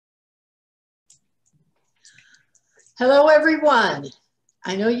Hello, everyone.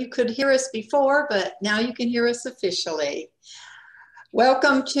 I know you could hear us before, but now you can hear us officially.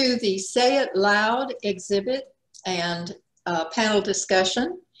 Welcome to the Say It Loud exhibit and panel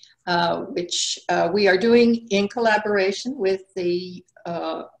discussion, which we are doing in collaboration with the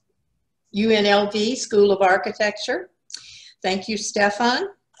UNLV School of Architecture. Thank you, Steffen.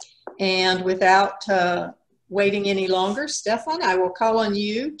 And without waiting any longer, Steffen, I will call on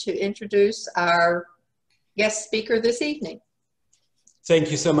you to introduce our guest speaker this evening. Thank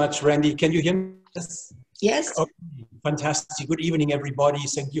you so much, Randy. Can you hear me? Yes. Okay. Fantastic. Good evening, everybody.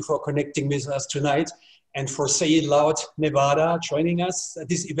 Thank you for connecting with us tonight and for Say It Loud Nevada joining us.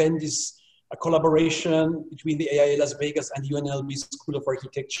 This event is a collaboration between the AIA Las Vegas and UNLV School of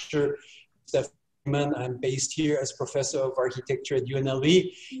Architecture. Steffen, I'm based here as Professor of Architecture at UNLV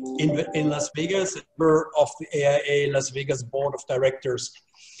in Las Vegas, member of the AIA Las Vegas Board of Directors.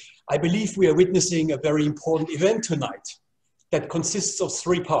 I believe we are witnessing a very important event tonight that consists of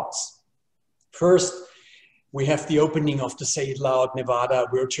three parts. First, we have the opening of the Say It Loud Nevada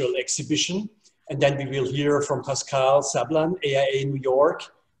virtual exhibition, and then we will hear from Pascale Sablan, AIA New York,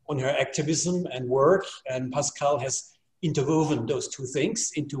 on her activism and work, and Pascale has interwoven those two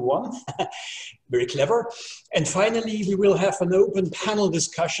things into one. Very clever. And finally, we will have an open panel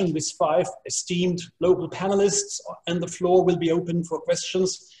discussion with 5 esteemed local panelists, and the floor will be open for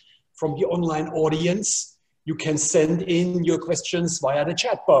questions from the online audience. You can send in your questions via the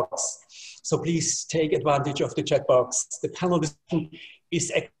chat box. So please take advantage of the chat box. The panel discussion is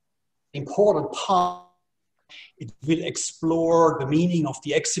an important part. It will explore the meaning of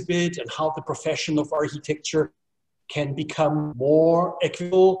the exhibit and how the profession of architecture can become more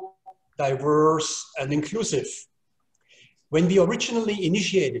equitable, diverse, and inclusive. When we originally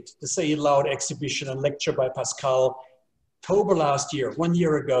initiated the Say It Loud exhibition and lecture by Pascale, October last year, 1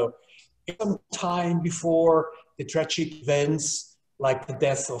 year ago, some time before the tragic events like the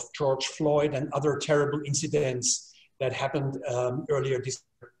death of George Floyd and other terrible incidents that happened earlier this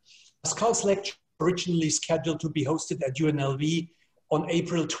year. Pascale's lecture originally scheduled to be hosted at UNLV on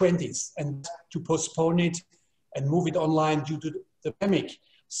April 20th and to postpone it and move it online due to the pandemic.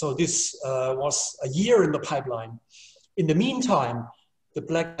 So this was a year in the pipeline. In the meantime, the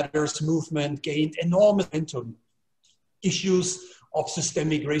Black Lives Matter movement gained enormous momentum. Issues of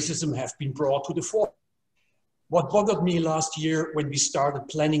systemic racism have been brought to the fore. What bothered me last year when we started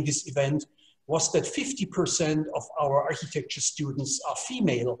planning this event was that 50% of our architecture students are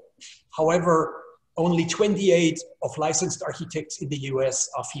female. However, only 28 of licensed architects in the US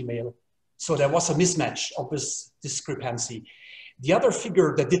are female. So there was a mismatch of this discrepancy. The other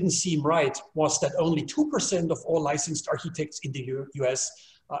figure that didn't seem right was that only 2% of all licensed architects in the US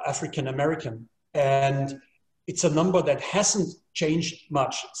are African American. And it's a number that hasn't changed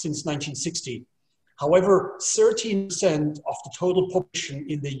much since 1960. However, 13% of the total population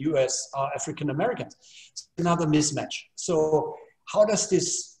in the US are African Americans. It's another mismatch. So how does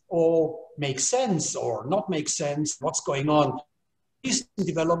this all make sense or not make sense? What's going on? Recent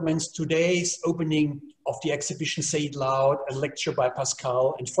developments, today's opening of the exhibition Say It Loud, a lecture by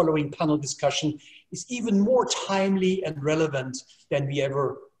Pascale, and following panel discussion is even more timely and relevant than we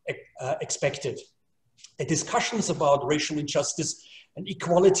ever expected. The discussions about racial injustice and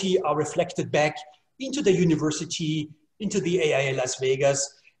equality are reflected back into the university, into the AIA Las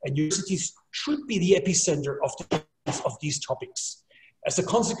Vegas, and universities should be the epicenter of these topics. As a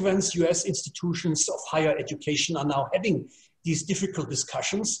consequence, US institutions of higher education are now having these difficult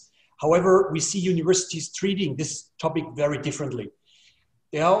discussions. However, we see universities treating this topic very differently.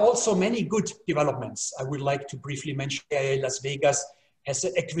 There are also many good developments. I would like to briefly mention AIA Las Vegas has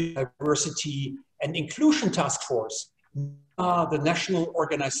an equity, diversity, and inclusion task force. The National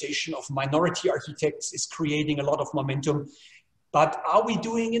Organization of Minority Architects is creating a lot of momentum, but are we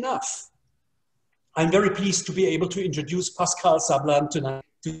doing enough? I'm very pleased to be able to introduce Pascale Sablan tonight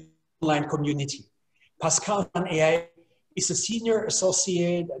to the online community. Pascale and AIA is a senior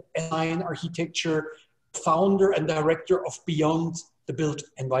associate at Design Architecture, founder and director of Beyond the Built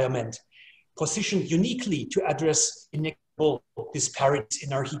Environment, positioned uniquely to address inequitable disparities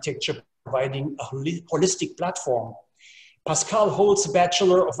in architecture, providing a holistic platform. Pascale holds a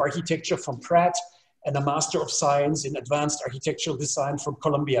Bachelor of Architecture from Pratt and a Master of Science in Advanced Architectural Design from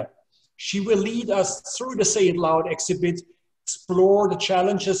Columbia. She will lead us through the Say It Loud exhibit, explore the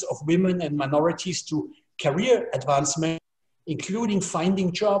challenges of women and minorities to career advancement, including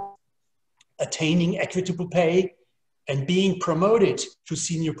finding jobs, attaining equitable pay, and being promoted to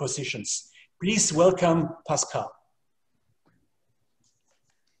senior positions. Please welcome Pascale.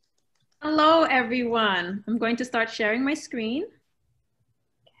 Hello, everyone. I'm going to start sharing my screen.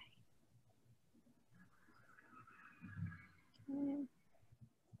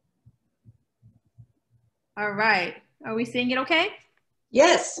 All right. Are we seeing it okay?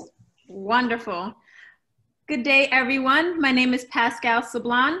 Yes. Wonderful. Good day, everyone. My name is Pascale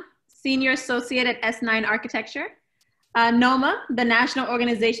Sablan, Senior Associate at S9 Architecture. NOMA, the National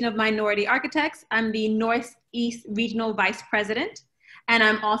Organization of Minority Architects. I'm the Northeast Regional Vice President, and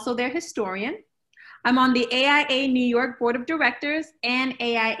I'm also their historian. I'm on the AIA New York Board of Directors and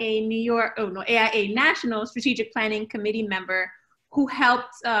AIA National Strategic Planning Committee member who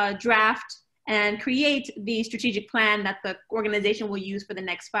helped draft and create the strategic plan that the organization will use for the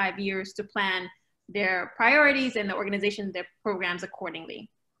next 5 years to plan their priorities and the organization, their programs accordingly.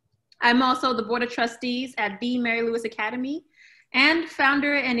 I'm also the Board of Trustees at the Mary Lewis Academy and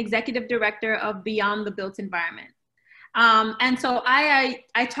founder and executive director of Beyond the Built Environment. And so I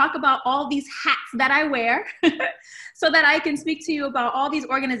talk about all these hats that I wear so that I can speak to you about all these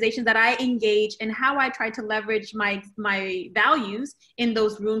organizations that I engage and how I try to leverage my values in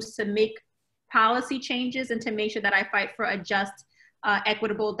those rooms to make policy changes and to make sure that I fight for a just,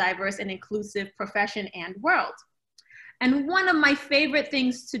 equitable, diverse, and inclusive profession and world. And one of my favorite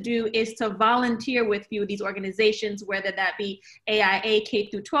things to do is to volunteer with a few of these organizations, whether that be AIA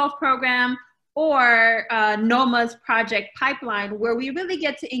K-12 program or NOMA's Project Pipeline, where we really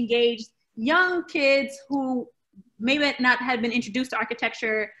get to engage young kids who maybe not have been introduced to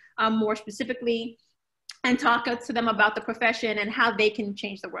architecture more specifically, and talk to them about the profession and how they can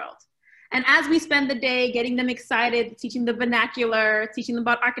change the world. And as we spend the day getting them excited, teaching the vernacular, teaching them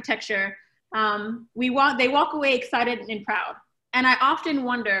about architecture, they walk away excited and proud. And I often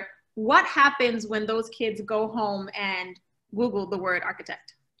wonder what happens when those kids go home and Google the word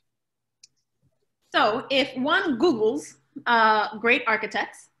architect. So if one Googles great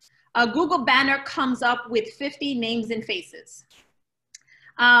architects, a Google banner comes up with 50 names and faces.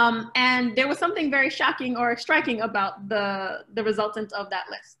 And there was something very shocking or striking about the resultant of that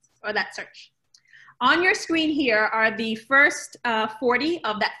list or that search. On your screen here are the first 40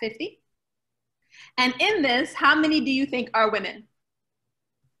 of that 50. And in this, how many do you think are women?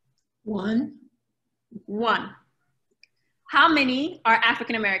 One. One. How many are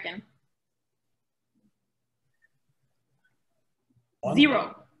African American? One.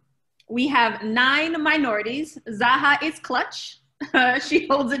 0. We have 9 minorities. Zaha is clutch. She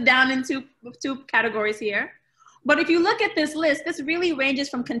holds it down in two categories here. But if you look at this list, this really ranges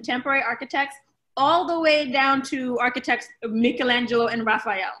from contemporary architects all the way down to architects Michelangelo and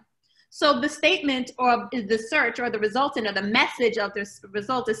Raphael. So the statement or the search or the resultant or the message of this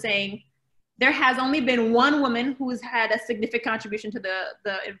result is saying there has only been one woman who's had a significant contribution to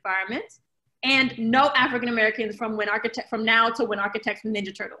the environment, and no African Americans from now to when architects from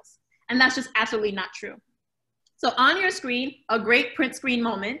Ninja Turtles. And that's just absolutely not true. So on your screen, a great print screen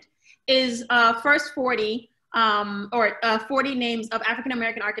moment is first 40 40 names of African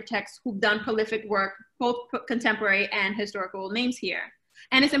American architects who've done prolific work, both contemporary and historical names here.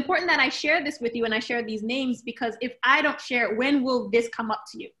 And it's important that I share this with you and I share these names because if I don't share it, when will this come up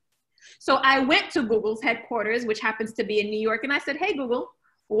to you? So I went to Google's headquarters, which happens to be in New York, and I said, hey, Google,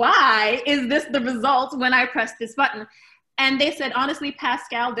 why is this the result when I press this button? And they said, honestly,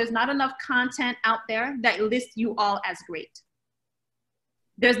 Pascale, there's not enough content out there that lists you all as great.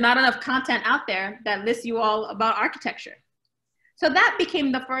 There's not enough content out there that lists you all about architecture. So that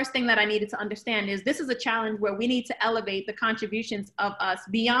became the first thing that I needed to understand is this is a challenge where we need to elevate the contributions of us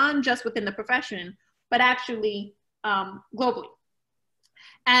beyond just within the profession, but actually globally.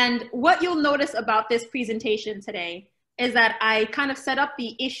 And what you'll notice about this presentation today is that I kind of set up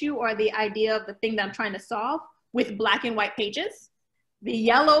the issue or the idea of the thing that I'm trying to solve with black and white pages. The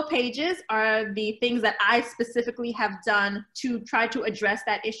yellow pages are the things that I specifically have done to try to address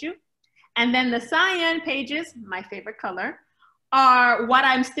that issue. And then the cyan pages, my favorite color, are what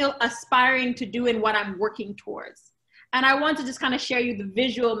I'm still aspiring to do and what I'm working towards. And I want to just kind of share you the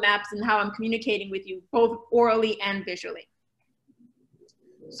visual maps and how I'm communicating with you both orally and visually.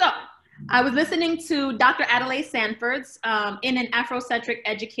 So I was listening to Dr. Adelaide Sanford's in an Afrocentric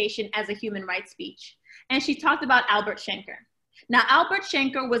Education as a Human Rights speech. And she talked about Albert Shanker. Now, Albert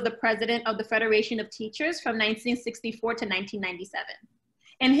Shanker was the president of the Federation of Teachers from 1964 to 1997.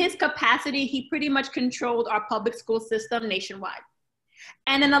 In his capacity, he pretty much controlled our public school system nationwide.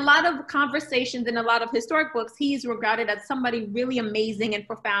 And in a lot of conversations, in a lot of historic books, he's regarded as somebody really amazing and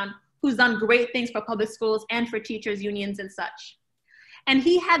profound who's done great things for public schools and for teachers' unions and such. And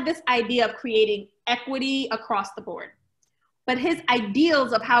he had this idea of creating equity across the board. But his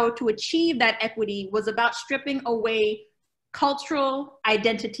ideals of how to achieve that equity was about stripping away cultural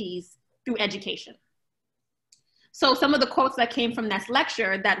identities through education. So some of the quotes that came from this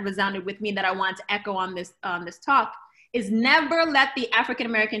lecture that resounded with me that I want to echo on this talk is never let the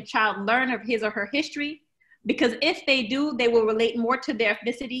African-American child learn of his or her history, because if they do, they will relate more to their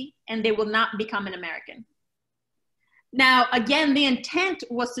ethnicity and they will not become an American. Now, again, the intent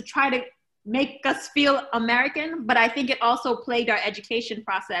was to try to make us feel American, but I think it also plagued our education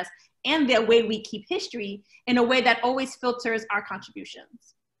process and the way we keep history in a way that always filters our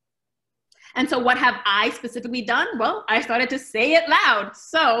contributions. And so what have I specifically done? Well, I started to say it loud.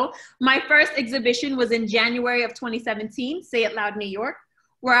 So my first exhibition was in January of 2017, Say It Loud New York,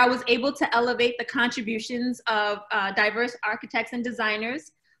 where I was able to elevate the contributions of diverse architects and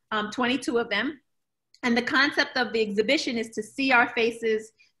designers, 22 of them. And the concept of the exhibition is to see our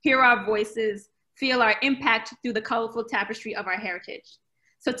faces, hear our voices, feel our impact through the colorful tapestry of our heritage.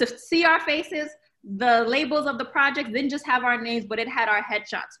 So to see our faces, the labels of the project didn't just have our names, but it had our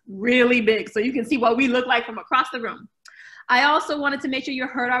headshots really big. So you can see what we look like from across the room. I also wanted to make sure you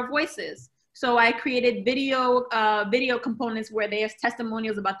heard our voices. So I created video components where there's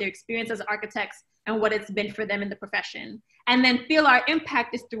testimonials about their experience as architects and what it's been for them in the profession. And then feel our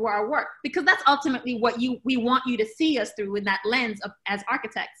impact is through our work, because that's ultimately what we want you to see us through in that lens of as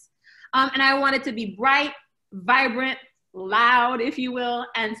architects. And I wanted to be bright, vibrant, loud, if you will.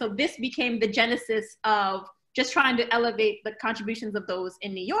 And so this became the genesis of just trying to elevate the contributions of those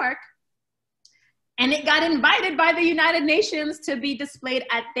in New York. And it got invited by the United Nations to be displayed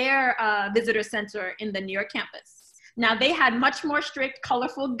at their visitor center in the New York campus. Now they had much more strict,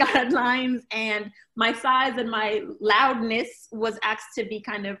 colorful guidelines, and my size and my loudness was asked to be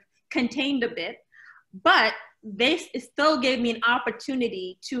kind of contained a bit, but they still gave me an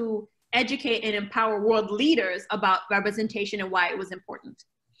opportunity to educate and empower world leaders about representation and why it was important.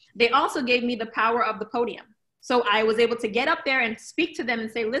 They also gave me the power of the podium. So I was able to get up there and speak to them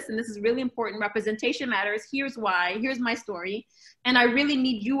and say, listen, this is really important. Representation matters. Here's why. Here's my story. And I really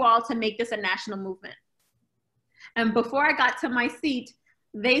need you all to make this a national movement. And before I got to my seat,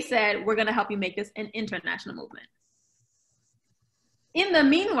 they said, we're going to help you make this an international movement. In the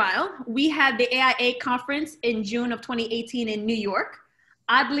meanwhile, we had the AIA conference in June of 2018 in New York.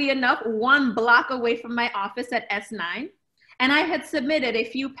 Oddly enough, 1 block away from my office at S9. And I had submitted a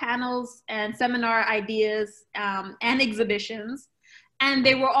few panels and seminar ideas and exhibitions, and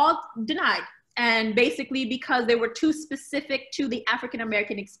they were all denied. And basically because they were too specific to the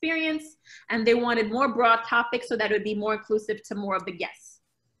African-American experience, and they wanted more broad topics so that it would be more inclusive to more of the guests.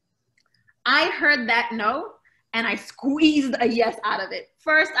 I heard that no, and I squeezed a yes out of it.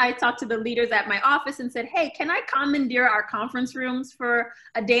 First, I talked to the leaders at my office and said, hey, can I commandeer our conference rooms for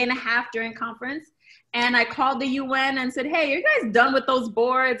a day and a half during conference? And I called the UN and said, hey, are you guys done with those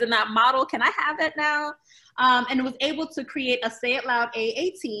boards and that model? Can I have it now? And was able to create a Say It Loud AA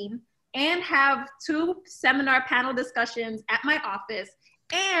team and have 2 seminar panel discussions at my office.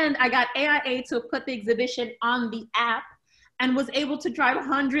 And I got AIA to put the exhibition on the app and was able to drive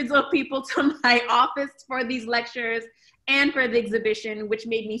hundreds of people to my office for these lectures and for the exhibition, which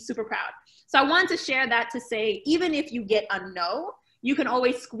made me super proud. So I wanted to share that to say, even if you get a no, you can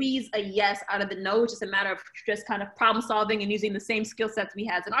always squeeze a yes out of the no. It's just a matter of just kind of problem solving and using the same skill sets we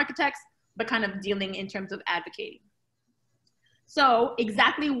had as architects, but kind of dealing in terms of advocating. So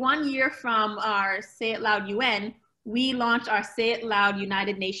exactly 1 year from our Say It Loud UN, we launched our Say It Loud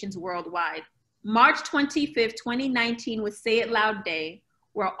United Nations Worldwide. March 25th, 2019 was Say It Loud Day,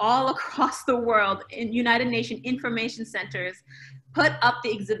 where all across the world in United Nations information centers put up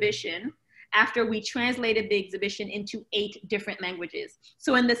the exhibition after we translated the exhibition into 8 different languages.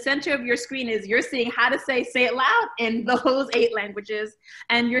 So in the center of your screen is you're seeing how to say it loud in those 8 languages.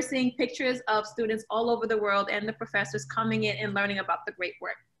 And you're seeing pictures of students all over the world and the professors coming in and learning about the great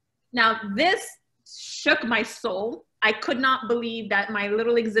work. Now this shook my soul. I could not believe that my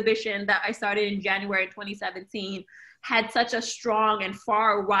little exhibition that I started in January 2017 had such a strong and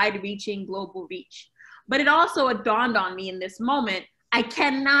far wide-reaching global reach. But it also dawned on me in this moment, I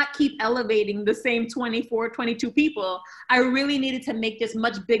cannot keep elevating the same 24, 22 people. I really needed to make this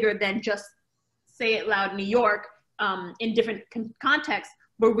much bigger than just Say It Loud New York in different contexts,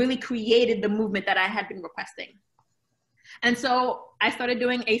 but really created the movement that I had been requesting. And so I started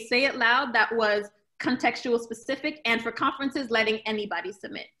doing a Say It Loud that was contextual specific, and for conferences, letting anybody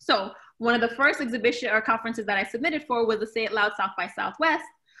submit. So one of the first exhibition or conferences that I submitted for was the Say It Loud South by Southwest,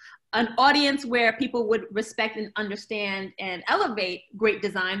 an audience where people would respect and understand and elevate great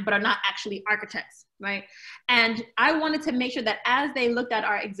design, but are not actually architects, right? And I wanted to make sure that as they looked at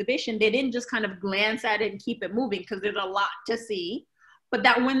our exhibition, they didn't just kind of glance at it and keep it moving because there's a lot to see, but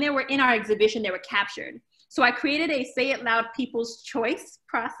that when they were in our exhibition, they were captured. So I created a Say It Loud People's Choice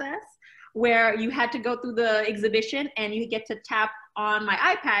process where you had to go through the exhibition and you get to tap on my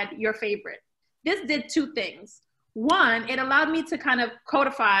iPad your favorite. This did 2 things. One, it allowed me to kind of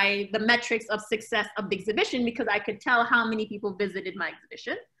codify the metrics of success of the exhibition because I could tell how many people visited my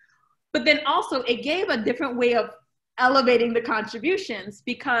exhibition. But then also it gave a different way of elevating the contributions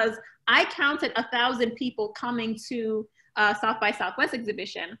because I counted 1,000 people coming to South by Southwest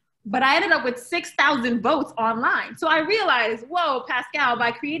exhibition, but I ended up with 6,000 votes online. So I realized, whoa, Pascale,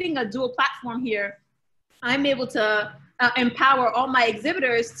 by creating a dual platform here, I'm able to empower all my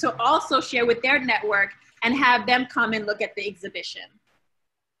exhibitors to also share with their network and have them come and look at the exhibition.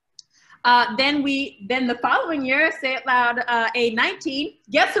 Then the following year, Say It Loud A19,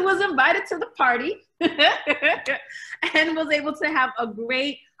 guess who was invited to the party and was able to have a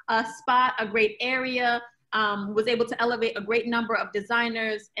great spot, a great area, was able to elevate a great number of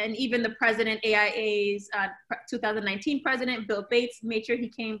designers, and even the president, AIA's 2019 president, Bill Bates, made sure he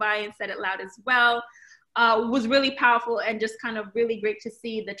came by and said it loud as well. Was really powerful and just kind of really great to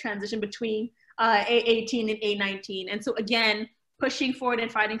see the transition between A18 and A19. And so again, pushing forward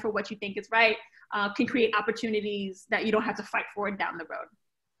and fighting for what you think is right can create opportunities that you don't have to fight for down the road.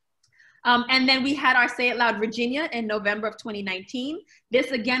 And then we had our Say It Loud Virginia in November of 2019.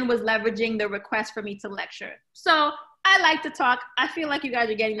 This again was leveraging the request for me to lecture. So I like to talk. I feel like you guys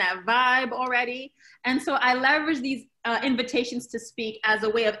are getting that vibe already. And so I leveraged these invitations to speak as a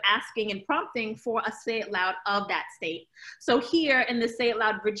way of asking and prompting for a Say It Loud of that state. So here in the Say It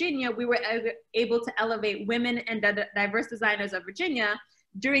Loud Virginia, we were able to elevate women and diverse designers of Virginia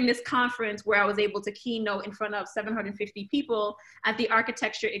during this conference where I was able to keynote in front of 750 people at the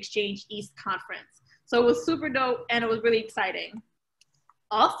Architecture Exchange East Conference. So it was super dope and it was really exciting.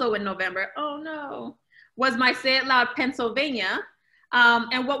 Also in November, oh no, was my Say It Loud Pennsylvania.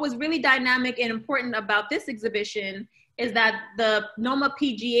 And what was really dynamic and important about this exhibition is that the NOMA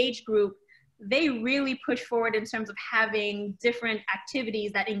PGH group, they really push forward in terms of having different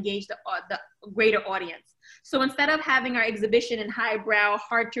activities that engage the greater audience. So instead of having our exhibition in highbrow,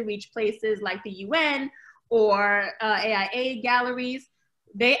 hard to reach places like the UN or AIA galleries,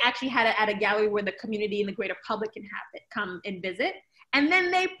 they actually had it at a gallery where the community and the greater public can have it come and visit. And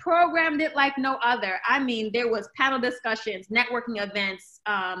then they programmed it like no other. I mean, there was panel discussions, networking events,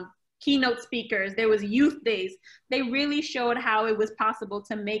 keynote speakers, there was youth days. They really showed how it was possible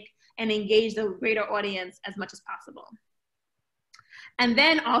to make and engage the greater audience as much as possible. And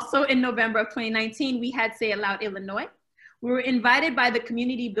then also in November of 2019, we had Say It Loud Illinois. We were invited by the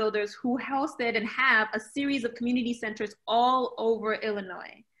community builders who hosted and have a series of community centers all over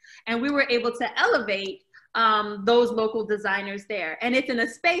Illinois. And we were able to elevate those local designers there. And it's in a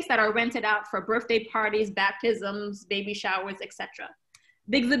space that are rented out for birthday parties, baptisms, baby showers, etc.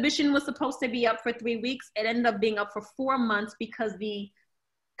 The exhibition was supposed to be up for 3 weeks. It ended up being up for 4 months because the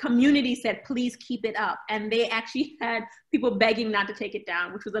community said, please keep it up. And they actually had people begging not to take it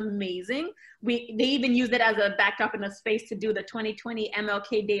down, which was amazing. They even used it as a backdrop in a space to do the 2020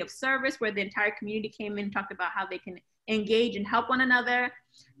 MLK Day of Service, where the entire community came in and talked about how they can engage and help one another.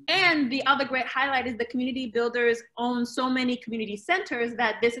 And the other great highlight is the community builders own so many community centers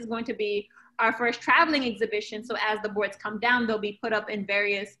that this is going to be our first traveling exhibition. So as the boards come down, they'll be put up in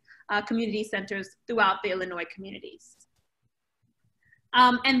various community centers throughout the Illinois communities.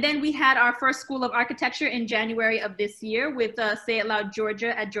 And then we had our first School of Architecture in January of this year with Say It Loud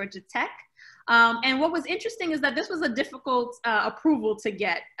Georgia at Georgia Tech. And what was interesting is that this was a difficult approval to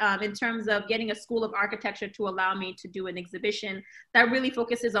get in terms of getting a School of Architecture to allow me to do an exhibition that really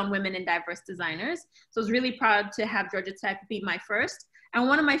focuses on women and diverse designers. So I was really proud to have Georgia Tech be my first. And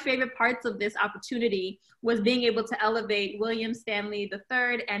one of my favorite parts of this opportunity was being able to elevate William Stanley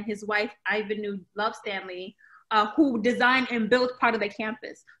III and his wife, Ivanhoe Love Stanley, who designed and built part of the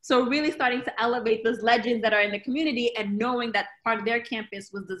campus. So really starting to elevate those legends that are in the community and knowing that part of their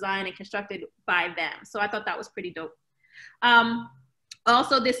campus was designed and constructed by them. So I thought that was pretty dope.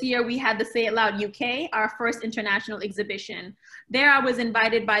 Also this year we had the Say It Loud UK, our first international exhibition. There I was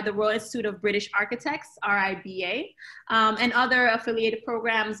invited by the Royal Institute of British Architects, RIBA, and other affiliated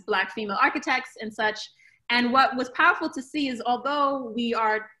programs, Black female architects and such. And what was powerful to see is although we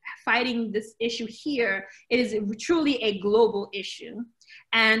are fighting this issue here, it is truly a global issue.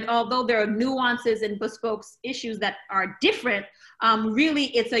 And although there are nuances and bespoke issues that are different, really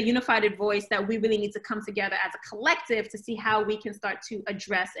it's a unified voice that we really need to come together as a collective to see how we can start to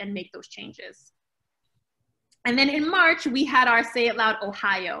address and make those changes. And then in March, we had our Say It Loud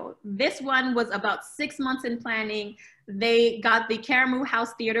Ohio. This one was about 6 months in planning. They got the Karamu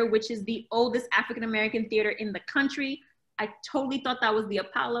House Theater, which is the oldest African-American theater in the country. I totally thought that was the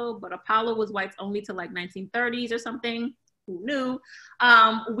Apollo, but Apollo was whites only to like 1930s or something. Who knew?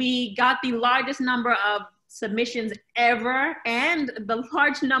 We got the largest number of submissions ever, and the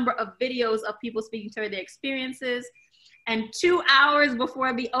large number of videos of people speaking to their experiences. And 2 hours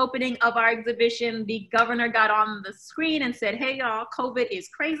before the opening of our exhibition, the governor got on the screen and said, hey y'all, COVID is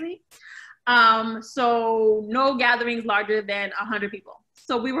crazy. So no gatherings larger than 100 people.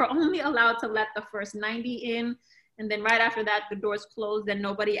 So we were only allowed to let the first 90 in. And then right after that, the doors closed and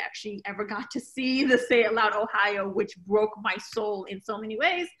nobody actually ever got to see the Say It Loud Ohio, which broke my soul in so many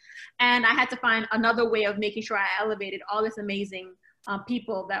ways. And I had to find another way of making sure I elevated all this amazing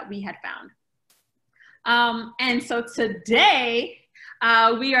people that we had found. And so today,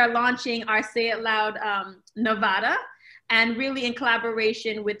 we are launching our Say It Loud Nevada, and really in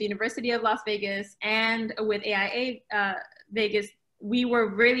collaboration with the University of Las Vegas and with AIA Vegas, we were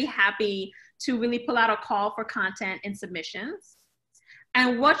really happy to really pull out a call for content and submissions.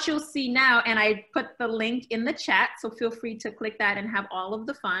 And what you'll see now, and I put the link in the chat, so feel free to click that and have all of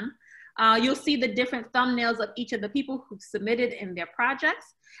the fun. You'll see the different thumbnails of each of the people who submitted in their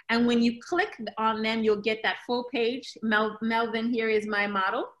projects. And when you click on them, you'll get that full page. Melvin here is my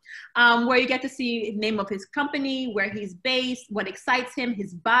model, where you get to see the name of his company, where he's based, what excites him,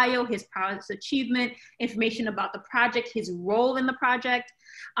 his bio, his project achievement, information about the project, his role in the project.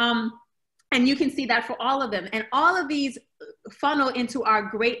 And you can see that for all of them. And all of these funnel into our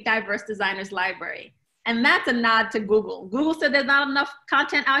great diverse designers library. And that's a nod to Google. Google said there's not enough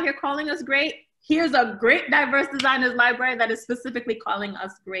content out here calling us great. Here's a great diverse designers library that is specifically calling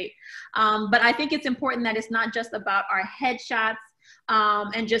us great. But I think it's important that it's not just about our headshots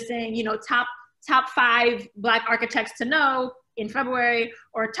and just saying, you know, top 5 Black architects to know in February,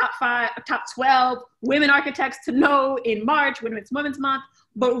 or top 12 women architects to know in March when it's Women's Month,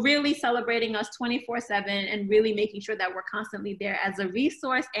 but really celebrating us 24/7 and really making sure that we're constantly there as a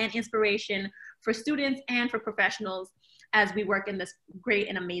resource and inspiration for students and for professionals as we work in this great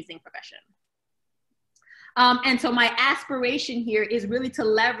and amazing profession. And so my aspiration here is really to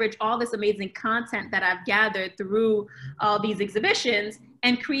leverage all this amazing content that I've gathered through all these exhibitions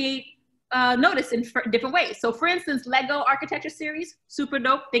and create notice in different ways. So for instance, Lego architecture series, super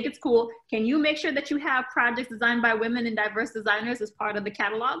dope, think it's cool. Can you make sure that you have projects designed by women and diverse designers as part of the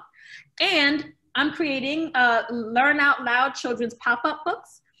catalog? And I'm creating Learn Out Loud children's pop-up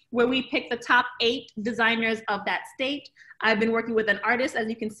books, where we pick the top 8 designers of that state. I've been working with an artist, as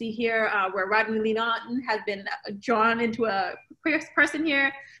you can see here, where Rodney Lehmann has been drawn into a person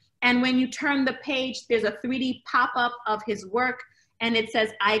here. And when you turn the page, there's a 3D pop-up of his work, and it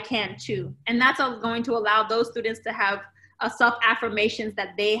says, I can too. And that's going to allow those students to have self-affirmations that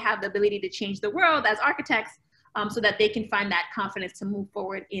they have the ability to change the world as architects, so that they can find that confidence to move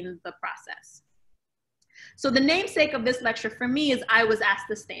forward in the process. So the namesake of this lecture for me is I Was Asked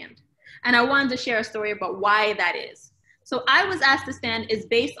to Stand. And I wanted to share a story about why that is. So I Was Asked to Stand is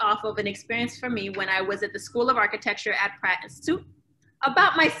based off of an experience for me when I was at the School of Architecture at Pratt Institute.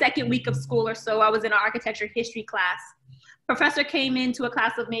 About my 2nd week of school or so, I was in an architecture history class. Professor came into a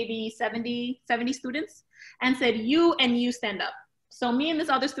class of maybe 70 students and said, you and you stand up. So me and this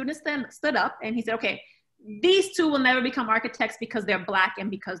other student stood up, and he said, okay, these 2 will never become architects because they're Black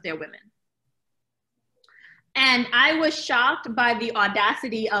and because they're women. And I was shocked by the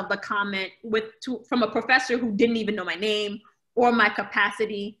audacity of the comment from a professor who didn't even know my name or my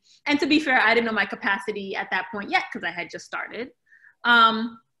capacity. And to be fair, I didn't know my capacity at that point yet because I had just started.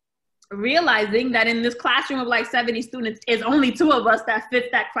 Realizing that in this classroom of like 70 students, is only 2 of us that fit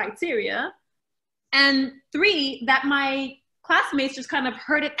that criteria. And 3, that my classmates just kind of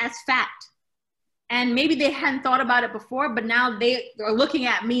heard it as fact. And maybe they hadn't thought about it before, but now they are looking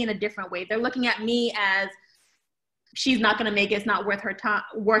at me in a different way. They're looking at me as, she's not gonna make it, it's not worth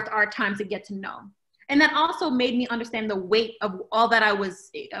our time to get to know. And that also made me understand the weight of all that I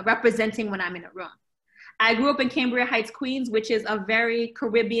was representing when I'm in a room. I grew up in Cambria Heights, Queens, which is a very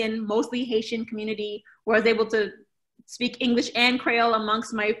Caribbean, mostly Haitian community, where I was able to speak English and Creole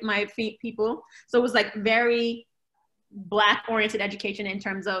amongst my people. So it was like very Black-oriented education in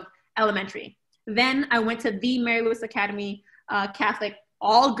terms of elementary. Then I went to the Mary Louis Academy Catholic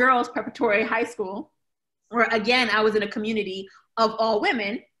all-girls preparatory high school, where again, I was in a community of all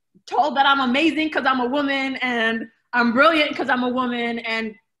women, told that I'm amazing because I'm a woman, and I'm brilliant because I'm a woman,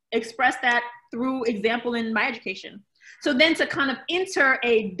 and express that through example in my education. So then to kind of enter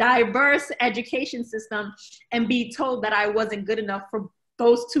a diverse education system and be told that I wasn't good enough for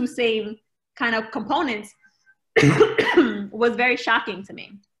those 2 same kind of components was very shocking to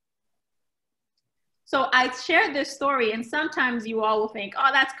me. So I shared this story, and sometimes you all will think, oh,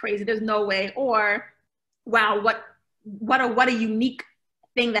 that's crazy, there's no way, or wow, what a unique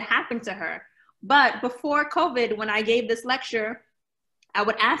thing that happened to her. But before COVID, when I gave this lecture, I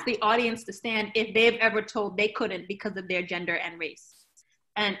would ask the audience to stand if they've ever told they couldn't because of their gender and race.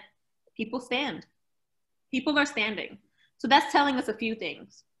 And people stand. People are standing. So that's telling us a few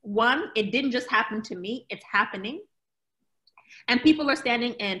things. One, it didn't just happen to me, it's happening. And people are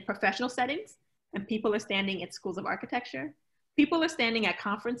standing in professional settings, and people are standing at schools of architecture. People are standing at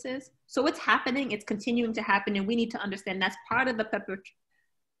conferences. So it's happening, it's continuing to happen, and we need to understand that's part of the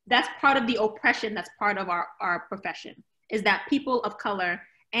oppression that's part of our profession, is that people of color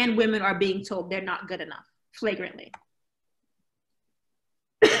and women are being told they're not good enough, flagrantly.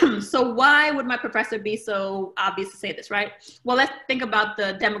 So why would my professor be so obvious to say this, right? Well, let's think about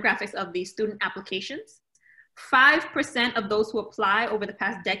the demographics of the student applications. 5% of those who apply over the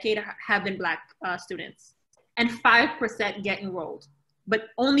past decade have been Black students, and 5% get enrolled, but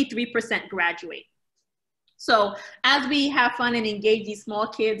only 3% graduate. So as we have fun and engage these small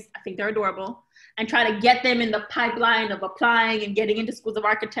kids, I think they're adorable, and try to get them in the pipeline of applying and getting into schools of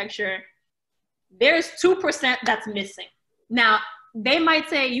architecture, there's 2% that's missing. Now, they might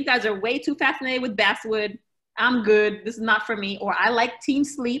say, you guys are way too fascinated with basswood. I'm good, this is not for me. Or I like teen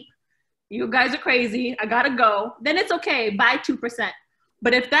sleep. You guys are crazy, I gotta go. Then it's okay, buy 2%.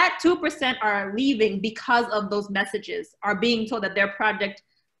 But if that 2% are leaving because of those messages, are being told that their project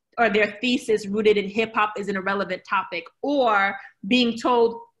or their thesis rooted in hip hop is an irrelevant topic, or being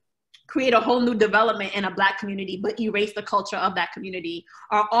told create a whole new development in a Black community, but erase the culture of that community,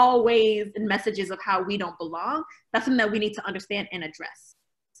 are all ways and messages of how we don't belong. That's something that we need to understand and address.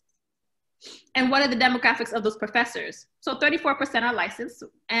 And what are the demographics of those professors? So 34% are licensed,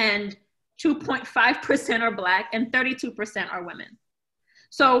 and 2.5% are Black, and 32% are women.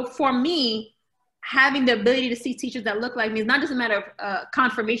 So for me, having the ability to see teachers that look like me is not just a matter of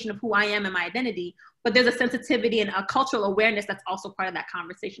confirmation of who I am and my identity, but there's a sensitivity and a cultural awareness that's also part of that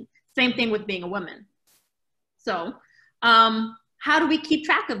conversation. Same thing with being a woman. So how do we keep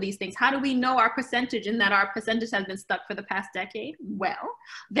track of these things? How do we know our percentage and that our percentage has been stuck for the past decade? Well,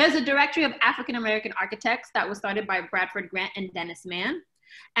 there's a directory of African-American architects that was started by Bradford Grant and Dennis Mann.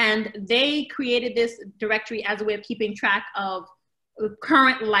 And they created this directory as a way of keeping track of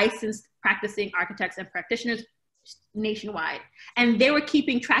current licensed practicing architects and practitioners nationwide. And they were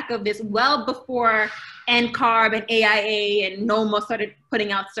keeping track of this well before NCARB and AIA and NOMA started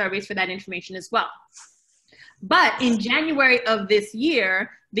putting out surveys for that information as well. But in January of this year,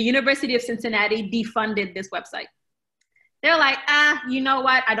 the University of Cincinnati defunded this website. They're like, you know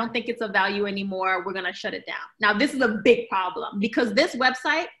what? I don't think it's of value anymore. We're gonna shut it down. Now, this is a big problem because this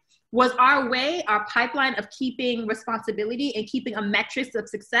website was our way, our pipeline of keeping responsibility and keeping a metrics of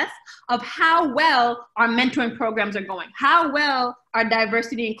success of how well our mentoring programs are going, how well our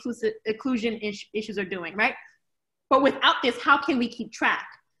diversity inclusion issues are doing, right? But without this, how can we keep track?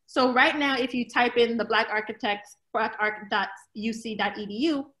 So right now, if you type in the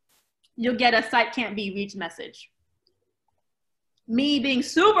blackarch.uc.edu, you'll get a site can't be reached message. Me being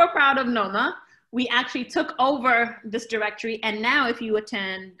super proud of NOMA, we actually took over this directory, and now if you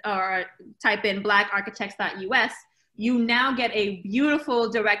attend or type in blackarchitects.us, you now get a beautiful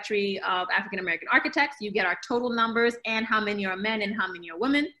directory of African-American architects. You get our total numbers and how many are men and how many are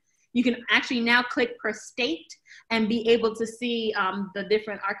women. You can actually now click per state and be able to see the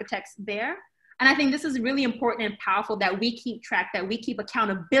different architects there. And I think this is really important and powerful that we keep track, that we keep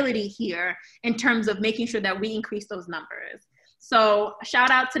accountability here in terms of making sure that we increase those numbers. So shout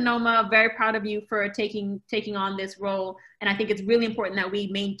out to NOMA, very proud of you for taking on this role. And I think it's really important that we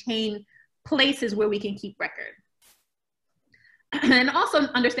maintain places where we can keep record. And also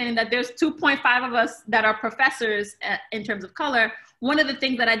understanding that there's 2.5 of us that are professors in terms of color. One of the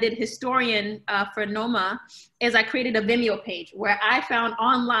things that I did historian for NOMA is I created a Vimeo page where I found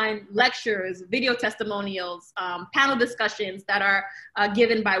online lectures, video testimonials, panel discussions that are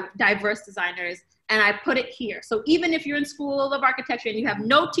given by diverse designers. And I put it here. So even if you're in School of Architecture and you have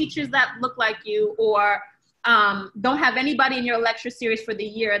no teachers that look like you, or don't have anybody in your lecture series for the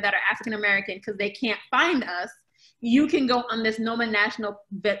year that are African-American because they can't find us, you can go on this NOMA National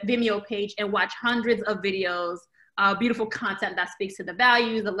Vimeo page and watch hundreds of videos, beautiful content that speaks to the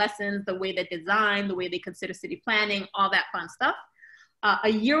values, the lessons, the way they design, the way they consider city planning, all that fun stuff. A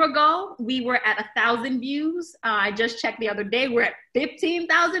year ago, we were at 1,000 views. I just checked the other day, we're at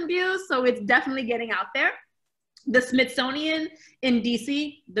 15,000 views, so it's definitely getting out there. The Smithsonian in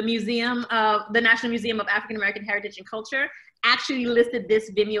DC, the National Museum of African American Heritage and Culture, actually listed this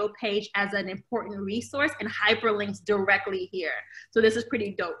Vimeo page as an important resource and hyperlinks directly here. So this is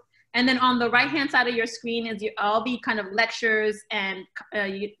pretty dope. And then on the right-hand side of your screen is all the kind of lectures and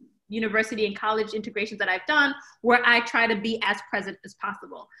university and college integrations that I've done where I try to be as present as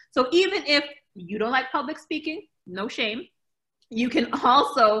possible. So even if you don't like public speaking, no shame. You can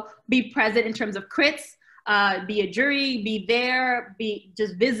also be present in terms of crits, be a jury, be there,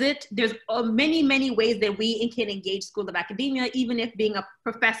 just visit. There's many, many ways that we can engage School of Academia, even if being a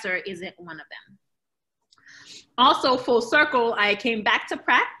professor isn't one of them. Also, full circle, I came back to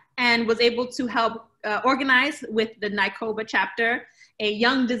Pratt and was able to help organize with the NICOBA chapter a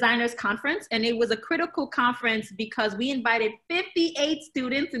Young Designers Conference. And it was a critical conference because we invited 58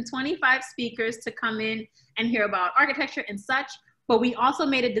 students and 25 speakers to come in and hear about architecture and such. But we also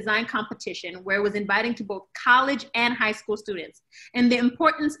made a design competition where it was inviting to both college and high school students. And the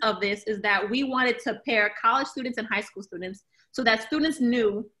importance of this is that we wanted to pair college students and high school students so that students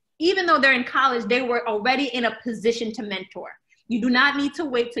knew, even though they're in college, they were already in a position to mentor. You do not need to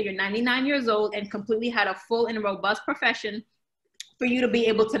wait till you're 99 years old and completely had a full and robust profession for you to be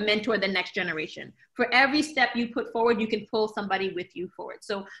able to mentor the next generation. For every step you put forward, you can pull somebody with you forward.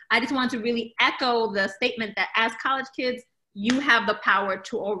 So I just want to really echo the statement that as college kids, you have the power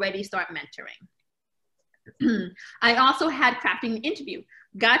to already start mentoring. I also had crafting the interview.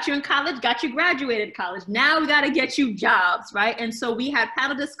 Got you in college, got you graduated college. Now we got to get you jobs, right? And so we had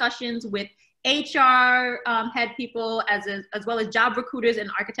panel discussions with HR head people as well as job recruiters in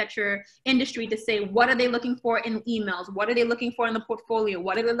architecture industry to say, what are they looking for in emails? What are they looking for in the portfolio?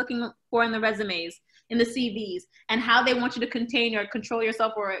 What are they looking for in the resumes, in the CVs, and how they want you to contain or control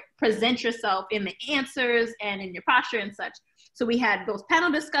yourself or present yourself in the answers and in your posture and such. So we had those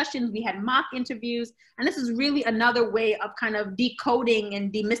panel discussions, we had mock interviews, and this is really another way of kind of decoding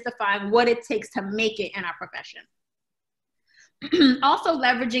and demystifying what it takes to make it in our profession. Also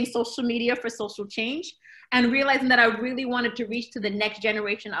leveraging social media for social change and realizing that I really wanted to reach to the next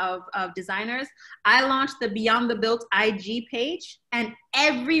generation of designers. I launched the Beyond the Built IG page, and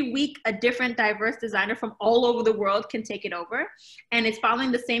every week a different diverse designer from all over the world can take it over. And it's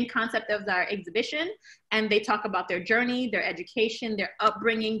following the same concept of our exhibition. And they talk about their journey, their education, their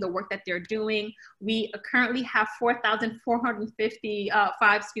upbringing, the work that they're doing. We currently have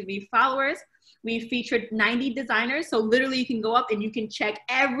 4,455 followers. We featured 90 designers. So literally you can go up and you can check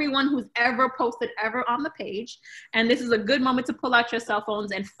everyone who's ever posted ever on the page. And this is a good moment to pull out your cell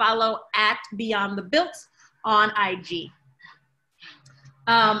phones and follow at Beyond the Built on IG.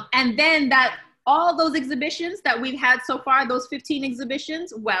 And then all those exhibitions that we've had so far, those 15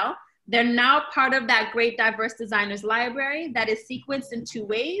 exhibitions, well, they're now part of that great diverse designers library that is sequenced in 2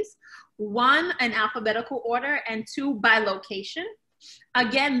 ways. 1, in alphabetical order, and 2, by location.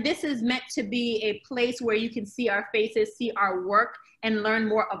 Again, this is meant to be a place where you can see our faces, see our work, and learn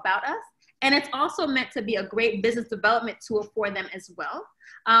more about us. And it's also meant to be a great business development tool for them as well,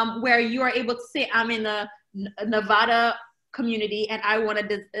 where you are able to say, I'm in the Nevada community and I want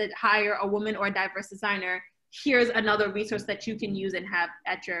to hire a woman or a diverse designer. Here's another resource that you can use and have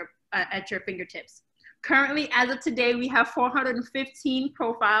at your fingertips. Currently, as of today, we have 415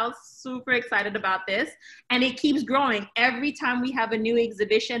 profiles. Super excited about this. And it keeps growing. Every time we have a new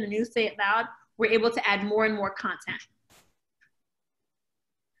exhibition, a new Say It Loud, we're able to add more and more content.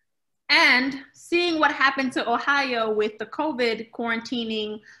 And seeing what happened to Ohio with the COVID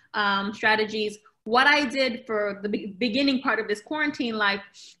quarantining strategies, what I did for the beginning part of this quarantine life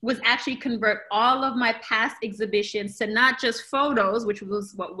was actually convert all of my past exhibitions to not just photos, which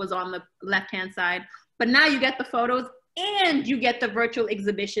was what was on the left-hand side, but now you get the photos and you get the virtual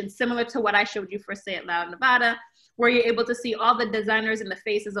exhibition, similar to what I showed you for Say It Loud Nevada, where you're able to see all the designers and the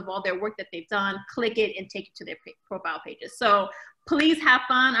faces of all their work that they've done, click it and take you to their profile pages. So please have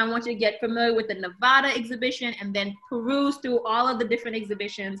fun. I want you to get familiar with the Nevada exhibition and then peruse through all of the different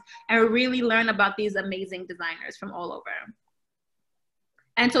exhibitions and really learn about these amazing designers from all over.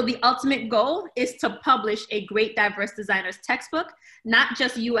 And so the ultimate goal is to publish a great diverse designers textbook, not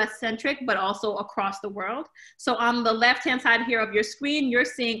just US centric, but also across the world. So on the left-hand side here of your screen, you're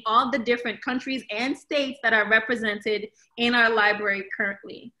seeing all the different countries and states that are represented in our library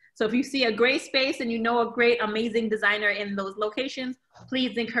currently. So if you see a great space and you know a great, amazing designer in those locations,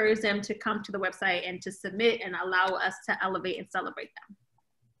 please encourage them to come to the website and to submit and allow us to elevate and celebrate them.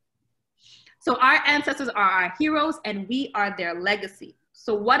 So our ancestors are our heroes and we are their legacy.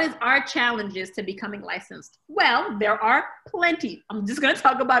 So what is our challenges to becoming licensed? Well, there are plenty. I'm just gonna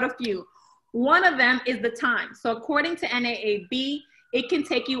talk about a few. One of them is the time. So according to NAAB, it can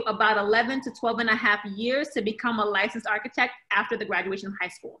take you about 11 to 12 and a half years to become a licensed architect after the graduation of high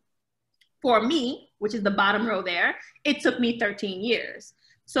school. For me, which is the bottom row there, it took me 13 years.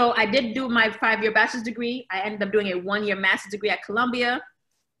 So I did do my 5-year bachelor's degree. I ended up doing a 1-year master's degree at Columbia.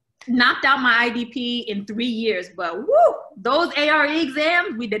 Knocked out my IDP in 3 years, but woo, those ARE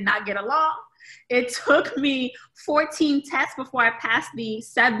exams, we did not get along. It took me 14 tests before I passed the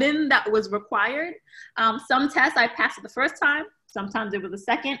 7 that was required. Some tests I passed it the first time, Sometimes it was the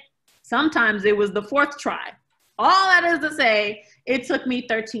second. Sometimes it was the fourth try. All that is to say, it took me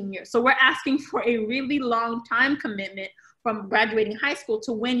 13 years. So we're asking for a really long time commitment from graduating high school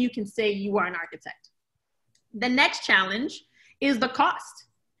to when you can say you are an architect. The next challenge is the cost,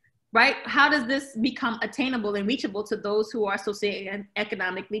 right? How does this become attainable and reachable to those who are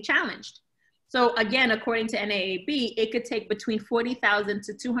socioeconomically challenged? So again, according to NAAB, it could take between $40,000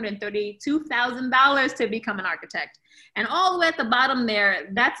 to $232,000 to become an architect. And all the way at the bottom there,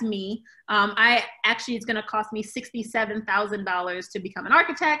 that's me. It's gonna cost me $67,000 to become an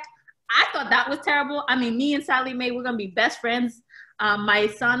architect. I thought that was terrible. I mean, me and Sally Mae, we're gonna be best friends. My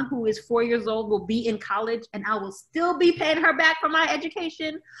son, who is 4 years old, will be in college and I will still be paying her back for my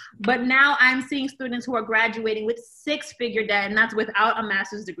education. But now I'm seeing students who are graduating with six-figure debt, and that's without a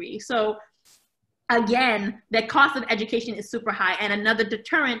master's degree. So again, the cost of education is super high, and another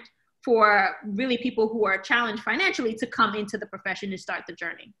deterrent for really people who are challenged financially to come into the profession and start the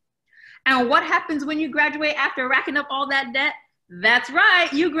journey. And what happens when you graduate after racking up all that debt? That's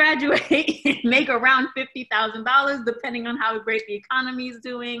right, you graduate and make around $50,000, depending on how great the economy is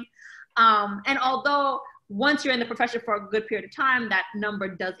doing. And although once you're in the profession for a good period of time, that number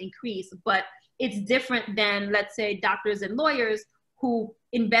does increase, but it's different than, let's say, doctors and lawyers who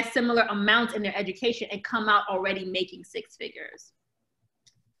invest similar amounts in their education and come out already making six figures.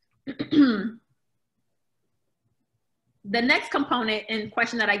 The next component and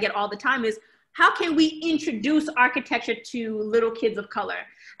question that I get all the time is, how can we introduce architecture to little kids of color?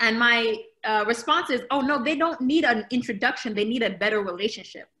 And my response is, oh no, they don't need an introduction, they need a better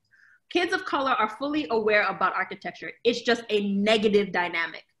relationship. Kids of color are fully aware about architecture. It's just a negative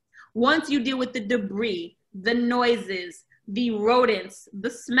dynamic. Once you deal with the debris, the noises, the rodents, the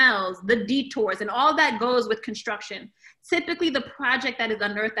smells, the detours, and all that goes with construction, typically the project that is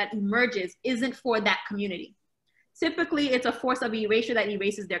unearthed that emerges isn't for that community. Typically, it's a force of erasure that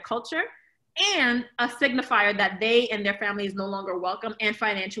erases their culture and a signifier that they and their family is no longer welcome and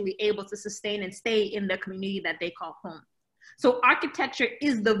financially able to sustain and stay in the community that they call home. So architecture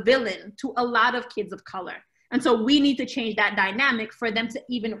is the villain to a lot of kids of color. And so we need to change that dynamic for them to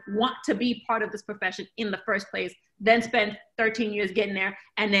even want to be part of this profession in the first place, then spend 13 years getting there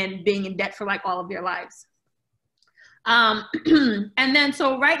and then being in debt for like all of their lives. And then,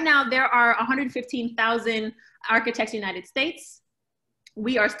 so right now there are 115,000 architects in the United States.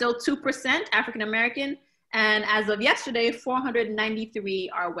 We are still 2% African-American. And as of yesterday, 493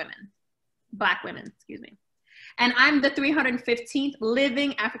 are women, Black women, excuse me. And I'm the 315th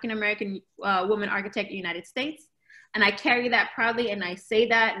living African-American woman architect in the United States. And I carry that proudly, and I say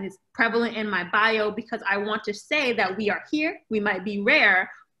that, and it's prevalent in my bio because I want to say that we are here. We might be rare,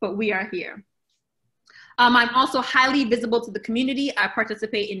 but we are here. I'm also highly visible to the community. I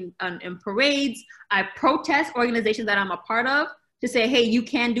participate in parades. I protest organizations that I'm a part of to say, hey, you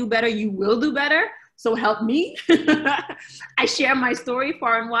can do better, you will do better. So help me. I share my story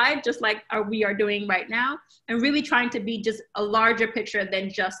far and wide, just like we are doing right now, and really trying to be just a larger picture than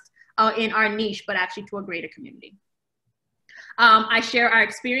just in our niche, but actually to a greater community. I share our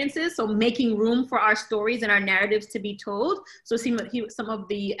experiences, so making room for our stories and our narratives to be told. So some of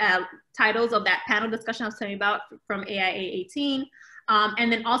the titles of that panel discussion I was telling you about from AIA 18,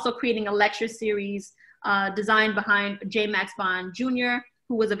 and then also creating a lecture series designed behind J. Max Bond Jr.,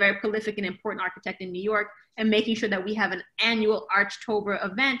 who was a very prolific and important architect in New York, and making sure that we have an annual Archtober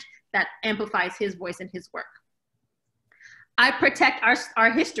event that amplifies his voice and his work. I protect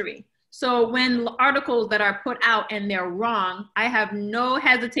our history. So when articles that are put out and they're wrong, I have no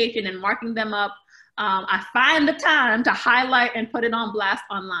hesitation in marking them up. I find the time to highlight and put it on blast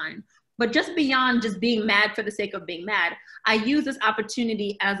online. But just beyond just being mad for the sake of being mad, I use this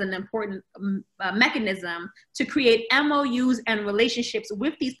opportunity as an important mechanism to create MOUs and relationships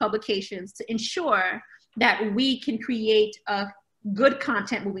with these publications to ensure that we can create good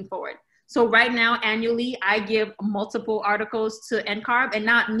content moving forward. So right now, annually, I give multiple articles to NCARB, and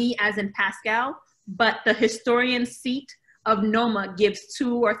not me as in Pascale, but the historian seat of NOMA gives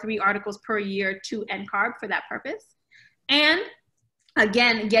 2 or 3 articles per year to NCARB for that purpose. And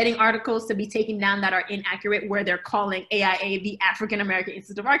again, getting articles to be taken down that are inaccurate, where they're calling AIA the African American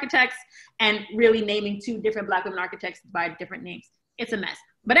Institute of Architects and really naming 2 different Black women architects by different names. It's a mess.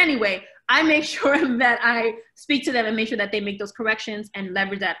 But anyway, I make sure that I speak to them and make sure that they make those corrections and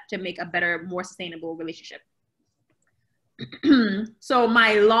leverage that to make a better, more sustainable relationship. So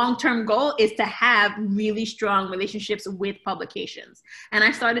my long-term goal is to have really strong relationships with publications. And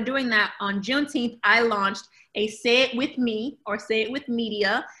I started doing that on Juneteenth. I launched a Say It With Me, or Say It With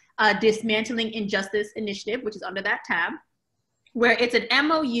Media, Dismantling Injustice Initiative, which is under that tab, where it's an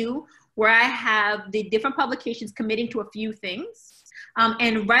MOU where I have the different publications committing to a few things.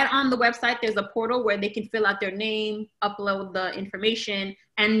 And right on the website, there's a portal where they can fill out their name, upload the information,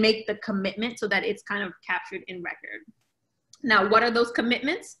 and make the commitment so that it's kind of captured in record. Now, what are those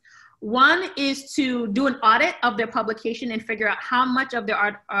commitments? One is to do an audit of their publication and figure out how much of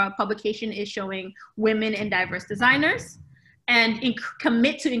their publication is showing women and diverse designers, and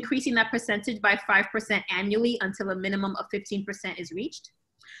commit to increasing that percentage by 5% annually until a minimum of 15% is reached.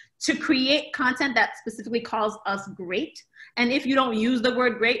 To create content that specifically calls us great. And if you don't use the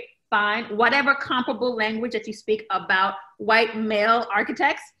word great, fine. Whatever comparable language that you speak about white male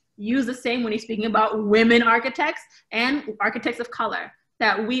architects, use the same when you're speaking about women architects and architects of color,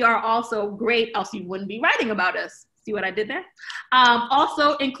 that we are also great, else you wouldn't be writing about us. See what I did there?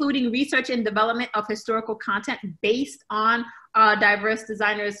 Also including research and development of historical content based on diverse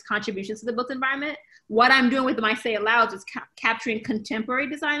designers' contributions to the built environment. What I'm doing with my Say It Loud is capturing contemporary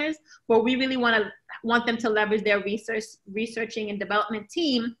designers, but we really want them to leverage their researching and development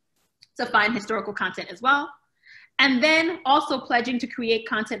team to find historical content as well. And then also pledging to create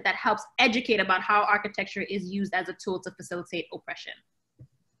content that helps educate about how architecture is used as a tool to facilitate oppression.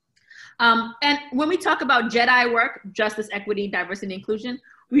 And when we talk about JEDI work, justice, equity, diversity, and inclusion,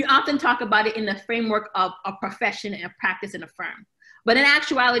 we often talk about it in the framework of a profession and a practice in a firm. But in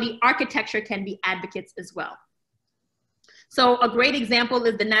actuality, architecture can be advocates as well. So a great example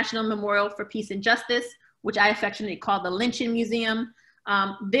is the National Memorial for Peace and Justice, which I affectionately call the Lynching Museum.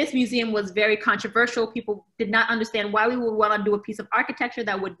 This museum was very controversial. People did not understand why we would want to do a piece of architecture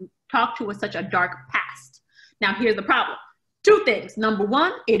that would talk to such a dark past. Now, here's the problem. Two things. Number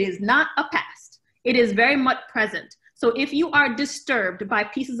one, it is not a past. It is very much present. So if you are disturbed by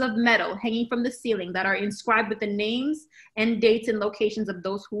pieces of metal hanging from the ceiling that are inscribed with the names and dates and locations of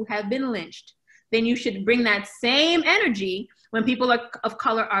those who have been lynched, then you should bring that same energy when people of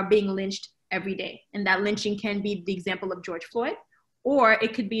color are being lynched every day. And that lynching can be the example of George Floyd, or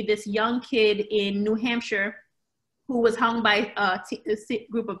it could be this young kid in New Hampshire who was hung by a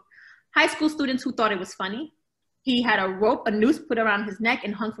group of high school students who thought it was funny. He had a noose put around his neck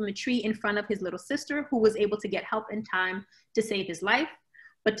and hung from a tree in front of his little sister, who was able to get help in time to save his life.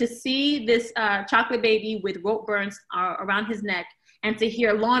 But to see this chocolate baby with rope burns around his neck, and to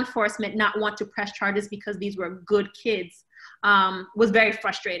hear law enforcement not want to press charges because these were good kids, was very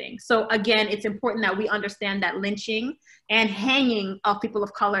frustrating. So again, it's important that we understand that lynching and hanging of people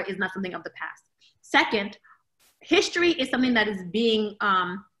of color is not something of the past. Second, history is something that is being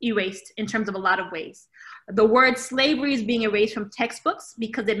erased in terms of a lot of ways. The word slavery is being erased from textbooks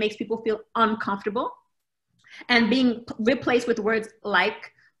because it makes people feel uncomfortable, and being replaced with words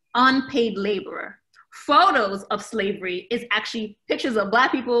like unpaid laborer. Photos of slavery is actually pictures of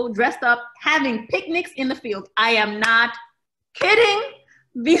Black people dressed up, having picnics in the field. I am not kidding.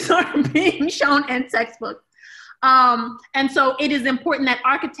 These are being shown in textbooks. And so it is important that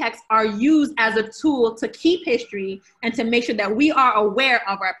architects are used as a tool to keep history and to make sure that we are aware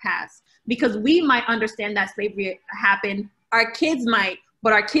of our past, because we might understand that slavery happened, our kids might,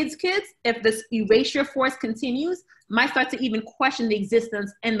 but our kids' kids, if this erasure force continues, might start to even question the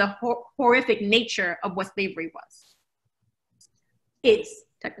existence and the horrific nature of what slavery was. Is,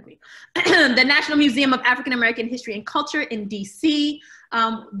 technically. The National Museum of African American History and Culture in DC,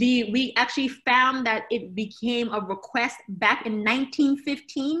 we actually found that it became a request back in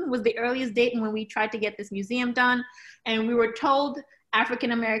 1915 was the earliest date when we tried to get this museum done. And we were told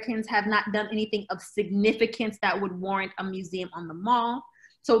African Americans have not done anything of significance that would warrant a museum on the mall.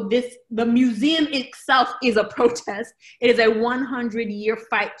 So the museum itself is a protest. It is a 100-year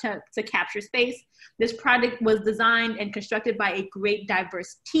fight to capture space. This project was designed and constructed by a great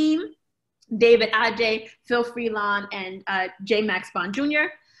diverse team, David Adjei, Phil Freelon, and J. Max Bond Jr.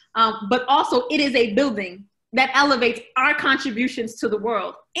 But also it is a building that elevates our contributions to the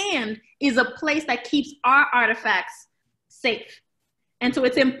world and is a place that keeps our artifacts safe. And so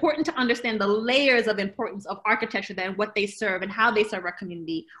it's important to understand the layers of importance of architecture and what they serve and how they serve our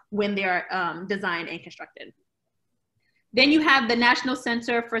community when they are designed and constructed. Then you have the National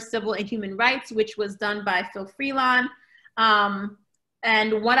Center for Civil and Human Rights, which was done by Phil Freelon.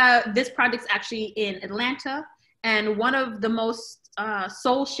 And this project's actually in Atlanta. And one of the most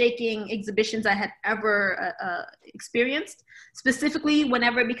soul-shaking exhibitions I had ever experienced. Specifically,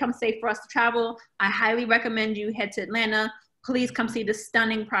 whenever it becomes safe for us to travel, I highly recommend you head to Atlanta. Please come see this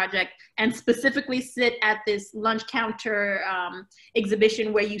stunning project, and specifically sit at this lunch counter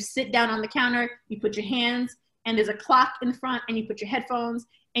exhibition where you sit down on the counter, you put your hands, and there's a clock in front, and you put your headphones,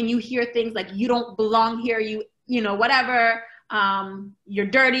 and you hear things like, you don't belong here, you know, whatever, you're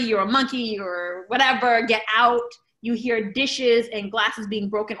dirty, you're a monkey, or whatever, get out. you hear dishes and glasses being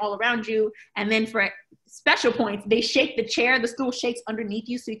broken all around you. And then for special points, they shake the chair, the stool shakes underneath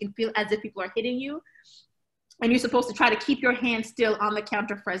you so you can feel as if people are hitting you. And you're supposed to try to keep your hand still on the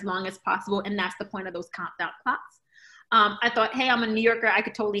counter for as long as possible. And that's the point of those countdown clocks. I thought, hey, I'm a New Yorker, I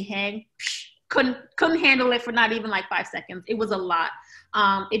could totally hang. Couldn't handle it for not even like 5 seconds. It was a lot.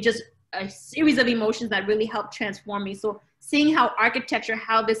 It just a series of emotions that really helped transform me. So seeing how architecture,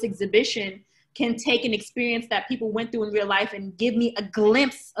 how this exhibition can take an experience that people went through in real life and give me a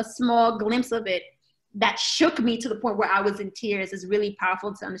glimpse, a small glimpse of it that shook me to the point where I was in tears is really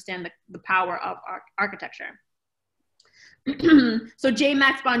powerful to understand the power of architecture. So J.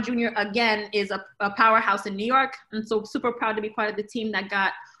 Max Bond Jr. again is a powerhouse in New York. And so super proud to be part of the team that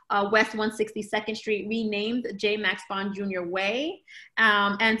got West 162nd Street renamed J. Max Bond Jr. Way.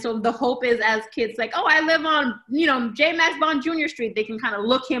 And so the hope is as kids like, oh, I live on, you know, J. Max Bond Jr. Street, they can kind of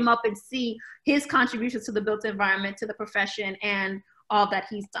look him up and see his contributions to the built environment, to the profession, and all that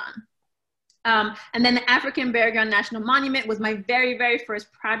he's done. And then the African Burial Ground National Monument was my very, very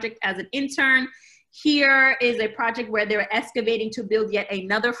first project as an intern. Here is a project where they were excavating to build yet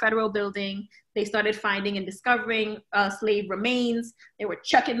another federal building. They started finding and discovering slave remains. They were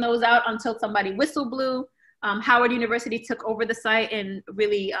chucking those out until somebody whistle blew. Howard University took over the site and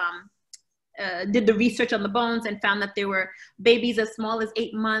really did the research on the bones and found that there were babies as small as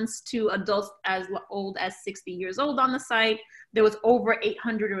 8 months to adults as old as 60 years old on the site. There was over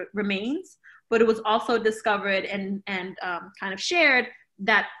 800 remains, but it was also discovered and kind of shared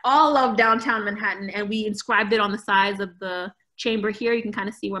that all of downtown Manhattan, and we inscribed it on the sides of the chamber here. You can kind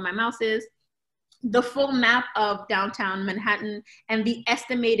of see where my mouse is. The full map of downtown Manhattan and the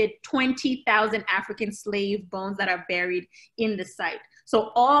estimated 20,000 African slave bones that are buried in the site.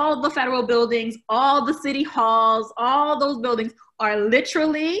 So all the federal buildings, all the city halls, all those buildings are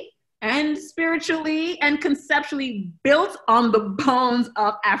literally and spiritually and conceptually built on the bones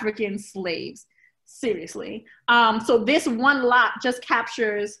of African slaves. Seriously. So this one lot just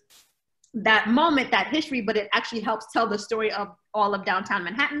captures that moment, that history, but it actually helps tell the story of all of downtown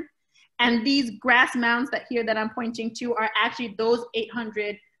Manhattan. And these grass mounds that I'm pointing to are actually those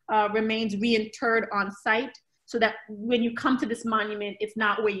 800 remains reinterred on site, so that when you come to this monument, it's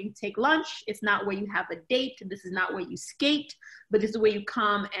not where you take lunch, it's not where you have a date, this is not where you skate, but this is where you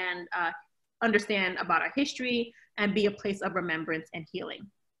come and understand about our history and be a place of remembrance and healing.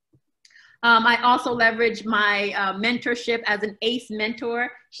 I also leverage my mentorship as an ACE mentor.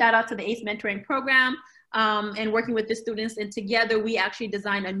 Shout out to the ACE mentoring program and working with the students. And together we actually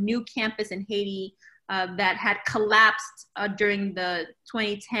designed a new campus in Haiti that had collapsed during the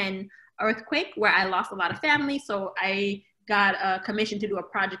 2010 earthquake, where I lost a lot of family. So I got a commission to do a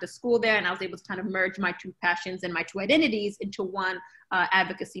project, a school there, and I was able to kind of merge my two passions and my two identities into one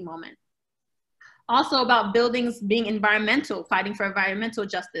advocacy moment. Also about buildings being environmental, fighting for environmental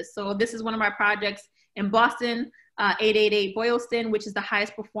justice. So this is one of our projects in Boston, 888 Boylston, which is the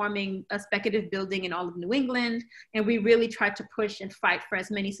highest performing speculative building in all of New England. And we really tried to push and fight for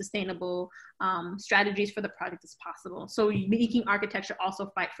as many sustainable strategies for the project as possible. So making architecture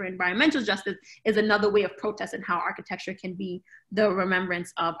also fight for environmental justice is another way of protest and how architecture can be the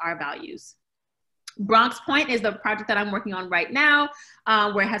remembrance of our values. Bronx Point is the project that I'm working on right now,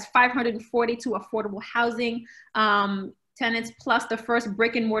 where it has 542 affordable housing tenants, plus the first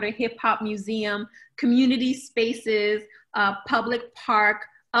brick and mortar hip hop museum, community spaces, public park,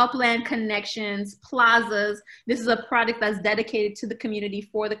 upland connections, plazas. This is a project that's dedicated to the community,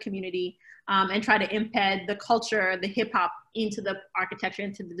 for the community, and try to embed the culture, the hip hop into the architecture,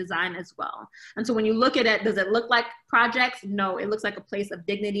 into the design as well. And so when you look at it, does it look like projects? No, it looks like a place of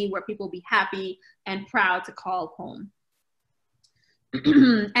dignity where people will be happy and proud to call home.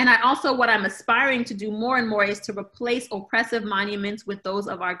 And I also, what I'm aspiring to do more and more is to replace oppressive monuments with those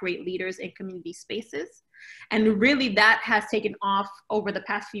of our great leaders in community spaces. And really that has taken off over the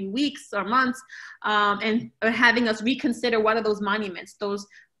past few weeks or months, and having us reconsider what are those monuments, those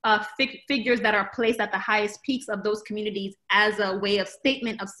figures that are placed at the highest peaks of those communities as a way of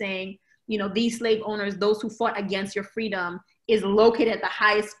statement of saying, you know, these slave owners, those who fought against your freedom, is located at the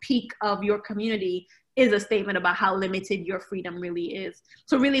highest peak of your community, is a statement about how limited your freedom really is.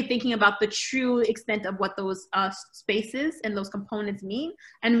 So really thinking about the true extent of what those spaces and those components mean,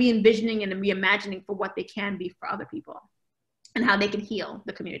 and re-envisioning and reimagining for what they can be for other people and how they can heal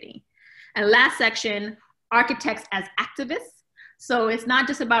the community. And last section, architects as activists. So it's not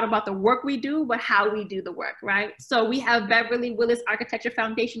just about the work we do, but how we do the work, right? So we have Beverly Willis Architecture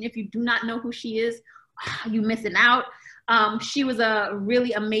Foundation. If you do not know who she is, you're missing out. She was a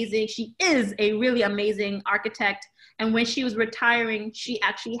really amazing, she is a really amazing architect. And when she was retiring, she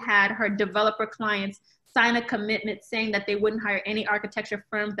actually had her developer clients sign a commitment saying that they wouldn't hire any architecture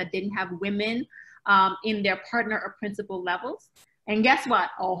firms that didn't have women in their partner or principal levels. And guess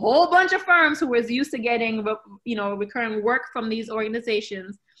what? A whole bunch of firms who was used to getting, you know, recurring work from these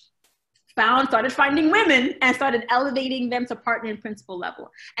organizations started finding women and started elevating them to partner and principal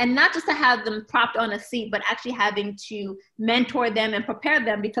level. And not just to have them propped on a seat, but actually having to mentor them and prepare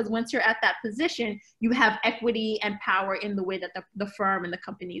them, because once you're at that position, you have equity and power in the way that the firm and the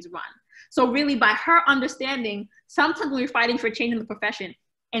companies run. So really, by her understanding, sometimes when you're fighting for change in the profession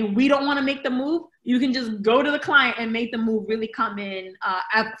and we don't want to make the move, you can just go to the client and make the move really come in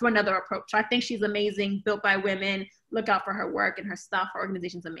for another approach. So I think she's amazing, built by women. Look out for her work and her stuff. Her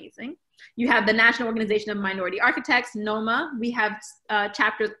organization's amazing. You have the National Organization of Minority Architects, NOMA. We have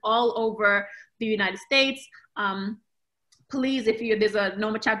chapters all over the United States. Please, if there's a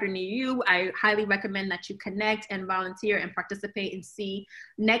NOMA chapter near you, I highly recommend that you connect and volunteer and participate and see.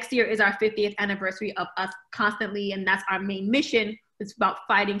 Next year is our 50th anniversary of us constantly, and that's our main mission. It's about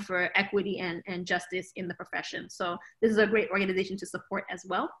fighting for equity and justice in the profession. So this is a great organization to support as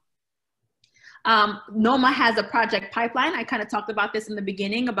well. NOMA has a project pipeline. I kind of talked about this in the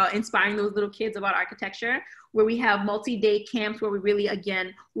beginning about inspiring those little kids about architecture, where we have multi-day camps where we really,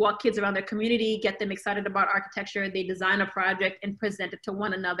 again, walk kids around their community, get them excited about architecture. They design a project and present it to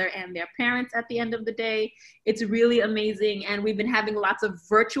one another and their parents at the end of the day. It's really amazing. And we've been having lots of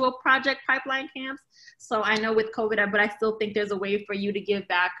virtual project pipeline camps. So I know with COVID, but I still think there's a way for you to give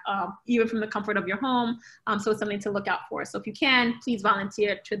back, even from the comfort of your home. So it's something to look out for. So if you can, please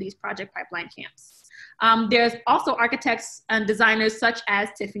volunteer to these project pipeline camps. There's also architects and designers such as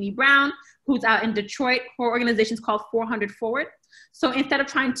Tiffany Brown, who's out in Detroit. Her organization's called 400 Forward. So instead of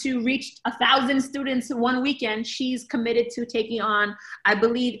trying to reach 1,000 students one weekend, she's committed to taking on, I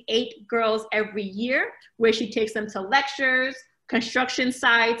believe, 8 girls every year, where she takes them to lectures, construction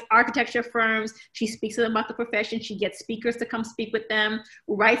sites, architecture firms. She speaks to them about the profession. She gets speakers to come speak with them,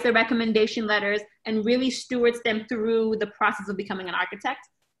 writes their recommendation letters, and really stewards them through the process of becoming an architect.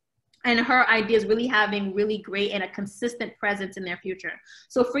 And her idea is really having really great and a consistent presence in their future.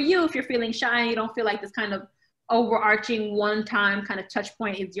 So for you, if you're feeling shy and you don't feel like this kind of overarching one-time kind of touch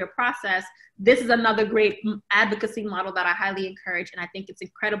point is your process, this is another great advocacy model that I highly encourage. And I think it's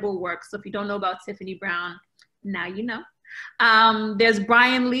incredible work. So if you don't know about Tiffany Brown, now you know. There's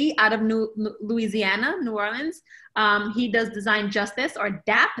Brian Lee out of Louisiana, New Orleans. He does Design Justice, or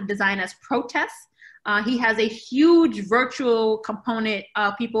DAP, Design as Protest. He has a huge virtual component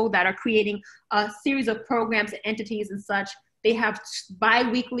of people that are creating a series of programs and entities and such. They have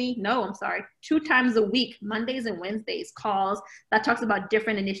 2 times a week, Mondays and Wednesdays, calls that talks about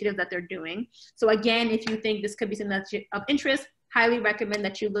different initiatives that they're doing. So again, if you think this could be something that's of interest, highly recommend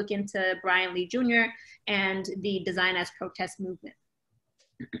that you look into Brian Lee Jr. and the Design as Protest movement.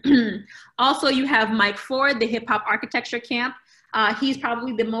 Also, you have Mike Ford, the Hip Hop Architecture Camp. He's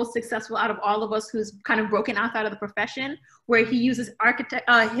probably the most successful out of all of us who's kind of broken outside of the profession, where he uses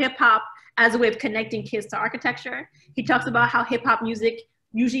hip hop as a way of connecting kids to architecture. He talks about how hip hop music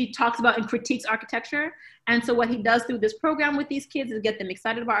usually talks about and critiques architecture. And so what he does through this program with these kids is get them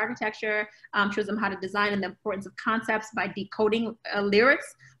excited about architecture, shows them how to design and the importance of concepts by decoding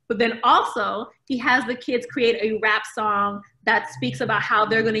lyrics. But then also he has the kids create a rap song that speaks about how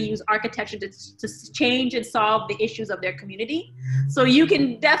they're going to use architecture to change and solve the issues of their community. So you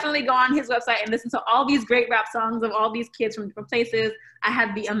can definitely go on his website and listen to all these great rap songs of all these kids from different places. I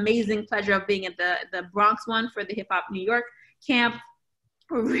had the amazing pleasure of being at the Bronx one for the Hip Hop New York camp.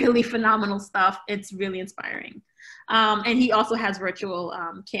 Really phenomenal stuff. It's really inspiring. And he also has virtual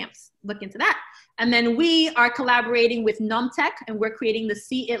camps. Look into that. And then we are collaborating with NumTech, and we're creating the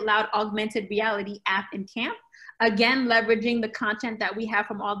See It Loud augmented reality app in camp. Again, leveraging the content that we have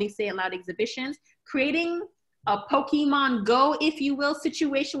from all these Say It Loud exhibitions, creating a Pokemon Go, if you will,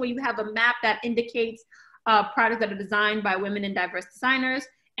 situation where you have a map that indicates products that are designed by women and diverse designers,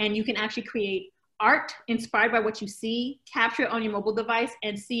 and you can actually create art inspired by what you see, capture it on your mobile device,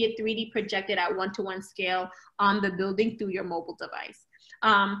 and see it 3D projected at 1-to-1 scale on the building through your mobile device.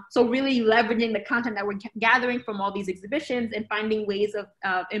 So really leveraging the content that we're gathering from all these exhibitions and finding ways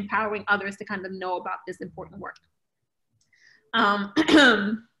of empowering others to kind of know about this important work.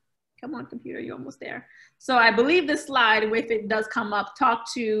 Come on, computer, you're almost there. So I believe this slide, if it does come up,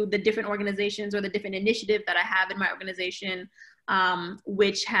 talk to the different organizations or the different initiatives that I have in my organization,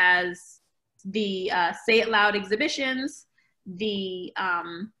 which has the Say It Loud exhibitions, which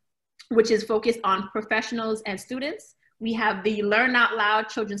is focused on professionals and students. We have the Learn Out Loud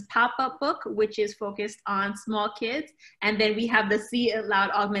Children's Pop-Up Book, which is focused on small kids. And then we have the See It Loud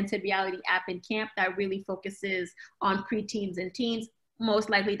Augmented Reality app in camp that really focuses on preteens and teens,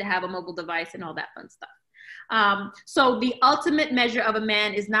 most likely to have a mobile device and all that fun stuff. So the ultimate measure of a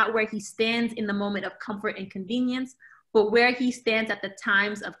man is not where he stands in the moment of comfort and convenience, but where he stands at the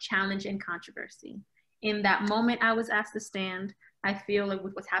times of challenge and controversy. In that moment I was asked to stand, I feel like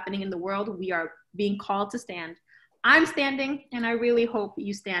with what's happening in the world, we are being called to stand. I'm standing, and I really hope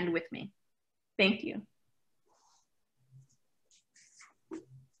you stand with me. Thank you.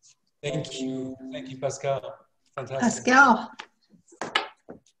 Thank you, Pascale. Fantastic. Pascale,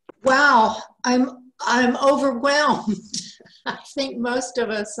 wow, I'm overwhelmed. I think most of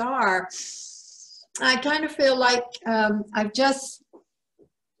us are. I kind of feel like I've just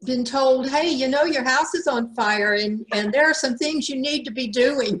been told, hey, you know, your house is on fire and there are some things you need to be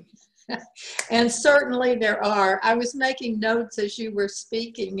doing. And certainly there are. I was making notes as you were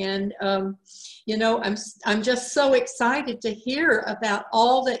speaking, and you know, I'm just so excited to hear about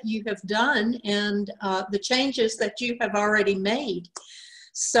all that you have done and the changes that you have already made.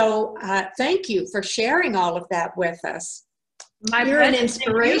 So thank you for sharing all of that with us. You're an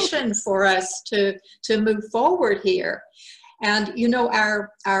inspiration for us to move forward here. And you know,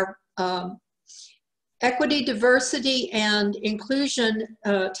 our Equity, Diversity, and Inclusion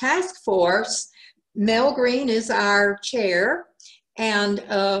Task Force, Mel Green is our chair, and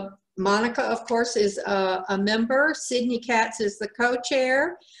Monica, of course, is a member. Sydney Katz is the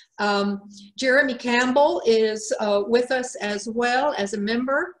co-chair. Jeremy Campbell is with us as well as a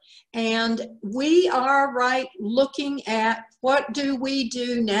member. And we are looking at what do we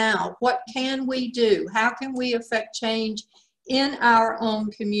do now? What can we do? How can we affect change in our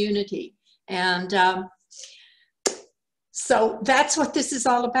own community? And so that's what this is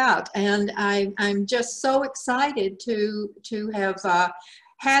all about. And I'm just so excited to have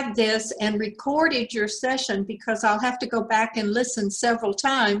had this and recorded your session, because I'll have to go back and listen several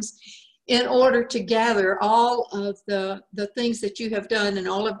times in order to gather all of the things that you have done and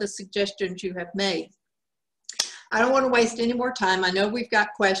all of the suggestions you have made. I don't want to waste any more time. I know we've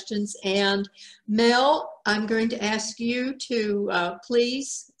got questions. And Mel, I'm going to ask you to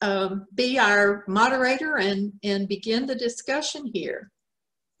please be our moderator and begin the discussion here.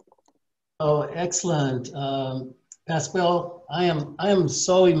 Oh, excellent. Pascale, I am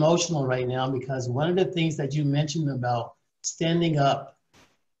so emotional right now, because one of the things that you mentioned about standing up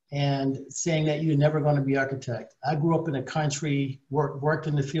and saying that you're never going to be architect. I grew up in the country, worked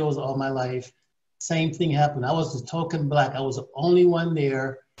in the fields all my life. Same thing happened. I was the token Black. I was the only one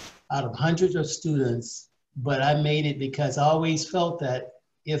there out of hundreds of students, but I made it because I always felt that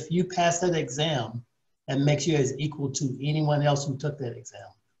if you pass that exam, that makes you as equal to anyone else who took that exam.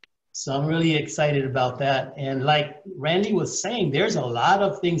 So I'm really excited about that. And like Randy was saying, there's a lot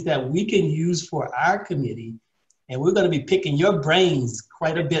of things that we can use for our committee, and we're going to be picking your brains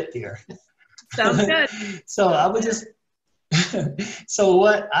quite a bit there. Sounds good. So I would just, so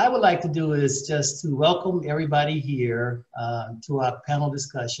what I would like to do is just to welcome everybody here to our panel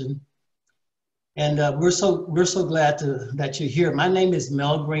discussion. And we're so glad that you're here. My name is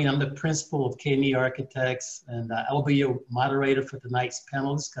Mel Green. I'm the principal of KME Architects, and I will be your moderator for tonight's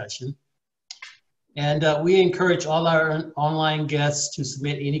panel discussion. And we encourage all our online guests to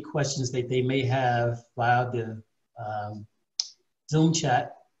submit any questions that they may have via the Zoom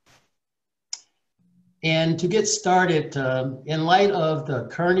chat. And to get started, in light of the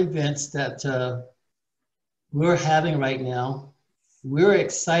current events that we're having right now, we're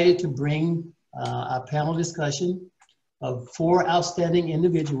excited to bring our panel discussion of 4 outstanding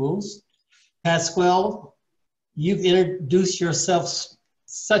individuals. Pascale, you've introduced yourself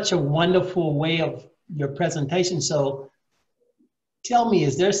such a wonderful way of your presentation. So tell me,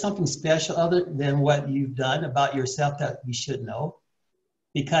 is there something special other than what you've done about yourself that we should know?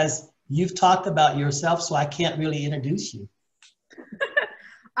 Because you've talked about yourself, so I can't really introduce you.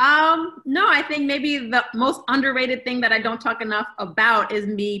 No, I think maybe the most underrated thing that I don't talk enough about is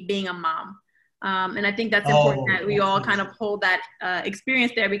me being a mom. And I think that's important that we all kind of hold that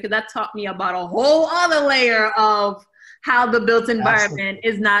experience there, because that taught me about a whole other layer of how the built environment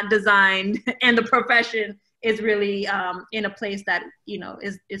is not designed and the profession is really in a place that, you know,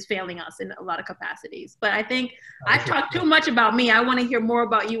 is failing us in a lot of capacities. But I think I've talked too much about me. I want to hear more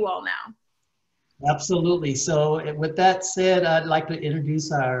about you all now. Absolutely. So with that said, I'd like to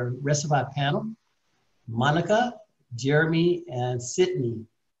introduce our rest of our panel, Monica, Jeremy, and Sydney.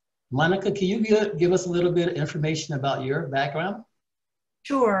 Monica, can you give us a little bit of information about your background?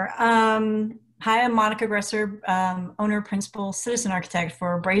 Sure. Hi, I'm Monica Gresser, owner, principal, citizen architect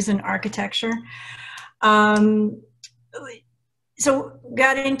for Brazen Architecture. So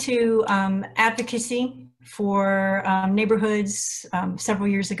got into advocacy for neighborhoods several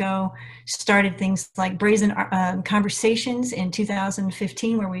years ago, started things like Brazen Conversations in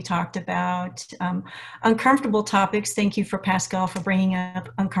 2015, where we talked about uncomfortable topics. Thank you for Pascale for bringing up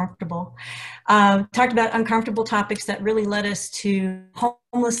uncomfortable. Talked about uncomfortable topics that really led us to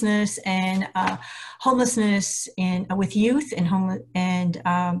homelessness and with youth and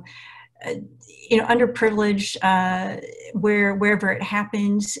underprivileged wherever it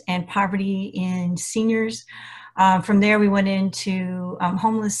happens, and poverty in seniors. From there, we went into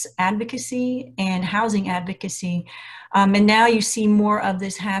homeless advocacy and housing advocacy. And now you see more of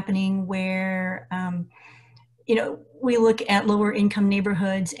this happening where, we look at lower income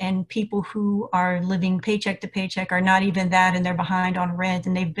neighborhoods and people who are living paycheck to paycheck are not even that, and they're behind on rent,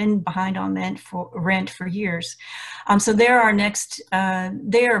 and they've been behind on rent for years. So they're our next,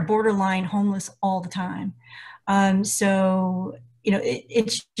 they are borderline homeless all the time.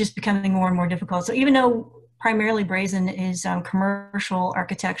 It's just becoming more and more difficult. So even though primarily Brazen is commercial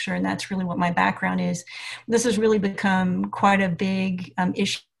architecture, and that's really what my background is, this has really become quite a big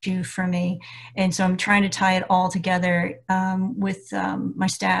issue for me. And so I'm trying to tie it all together with my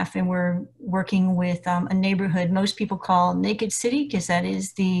staff, and we're working with a neighborhood most people call Naked City, because that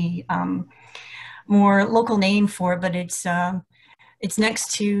is the more local name for it, but it's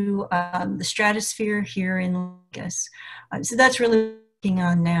next to the Stratosphere here in Vegas. So that's really what we're working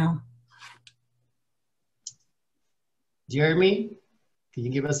on now. Jeremy, can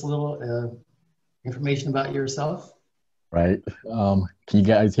you give us a little information about yourself? Right. Can you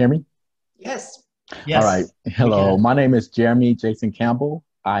guys hear me? Yes. All right. Hello, my name is Jeremy Jason Campbell.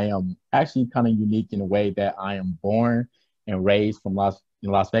 I am actually kind of unique in a way that I am born and raised in Las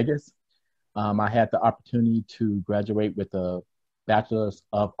Vegas. I had the opportunity to graduate with a Bachelor's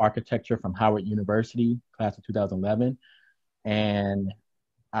of Architecture from Howard University, class of 2011. And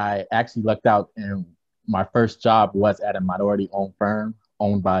I actually lucked out, and my first job was at a minority-owned firm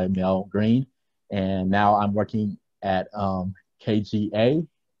owned by Mel Green. And now I'm working at KGA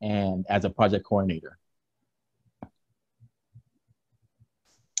and as a project coordinator.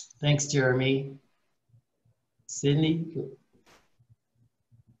 Thanks, Jeremy. Sydney?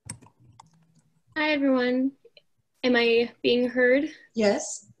 Hi, everyone. Am I being heard?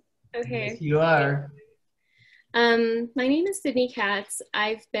 Yes. Okay. Yes, you are. My name is Sydney Katz.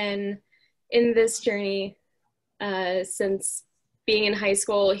 I've been in this journey since being in high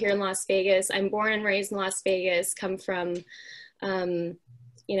school here in Las Vegas. I'm born and raised in Las Vegas, come from, my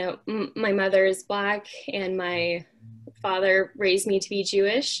mother is Black and my father raised me to be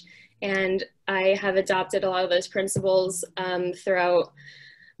Jewish. And I have adopted a lot of those principles throughout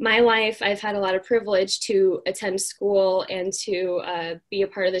my life. I've had a lot of privilege to attend school and to be a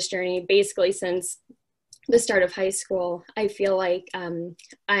part of this journey basically since the start of high school. I feel like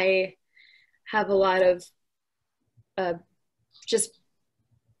I have a lot of just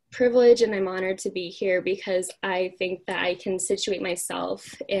privilege, and I'm honored to be here because I think that I can situate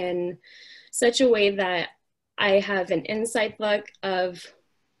myself in such a way that I have an inside look of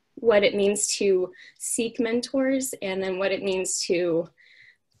what it means to seek mentors, and then what it means to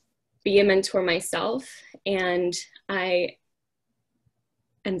be a mentor myself. And I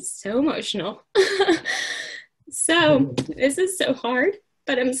am so emotional. So this is so hard,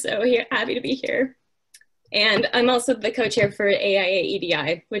 but I'm so happy to be here. And I'm also the co-chair for AIA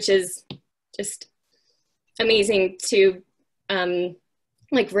EDI, which is just amazing to,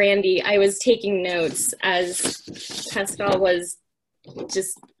 like Randy, I was taking notes as Pascale was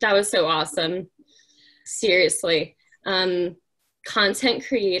that was so awesome. Seriously. Content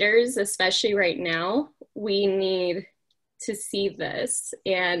creators, especially right now, we need to see this.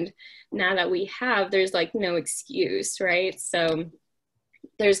 And now that we have, there's like no excuse, right? So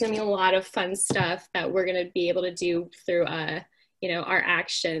there's going to be a lot of fun stuff that we're going to be able to do through, our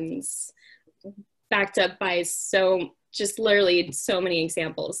actions, backed up by just literally so many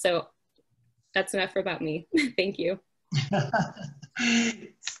examples. So that's enough about me. Thank you.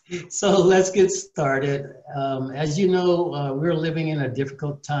 So let's get started. As you know, we're living in a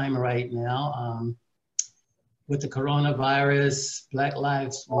difficult time right now with the coronavirus, Black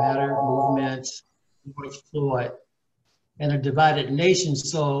Lives Matter movement, George Floyd, and a divided nation.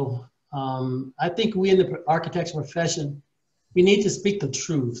 So I think we in the architecture profession, we need to speak the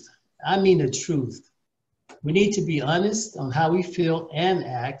truth. I mean the truth. We need to be honest on how we feel and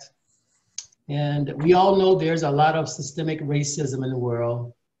act. And we all know there's a lot of systemic racism in the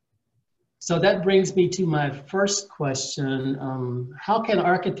world. So that brings me to my first question. How can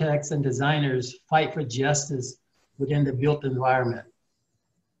architects and designers fight for justice within the built environment?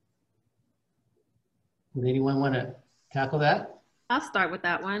 Would anyone want to tackle that? I'll start with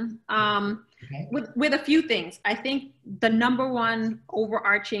that one. Okay. With a few things. I think the number one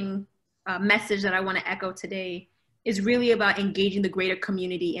overarching message that I want to echo today is really about engaging the greater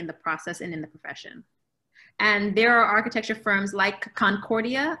community in the process and in the profession. And there are architecture firms like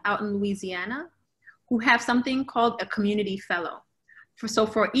Concordia out in Louisiana who have something called a community fellow. So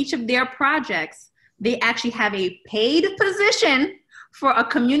for each of their projects, they actually have a paid position for a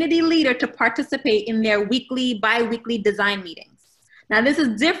community leader to participate in their weekly, bi-weekly design meetings. Now, this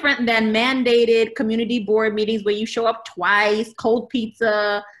is different than mandated community board meetings where you show up twice, cold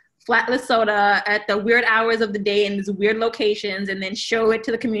pizza, flatless soda at the weird hours of the day in these weird locations, and then show it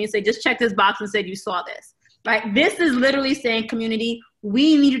to the community and say, just check this box and said you saw this. Right? This is literally saying, community,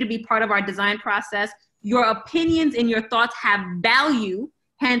 we need you to be part of our design process. Your opinions and your thoughts have value,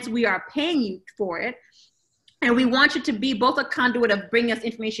 hence we are paying you for it. And we want you to be both a conduit of bringing us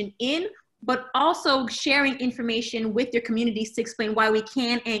information in, but also sharing information with your communities to explain why we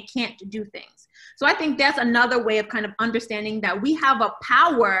can and can't do things. So I think that's another way of kind of understanding that we have a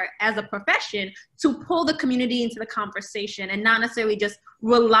power as a profession to pull the community into the conversation and not necessarily just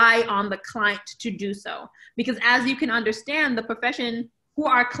rely on the client to do so. Because as you can understand, the profession, who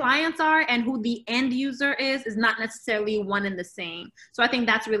our clients are and who the end user is not necessarily one and the same. So I think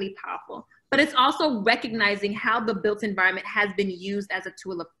that's really powerful. But it's also recognizing how the built environment has been used as a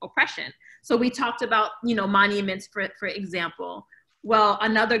tool of oppression. So we talked about, monuments, for example. Well,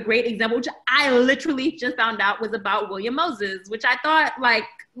 another great example, which I literally just found out, was about William Moses, which I thought Moses.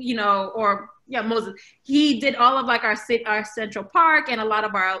 He did all of our Central Park and a lot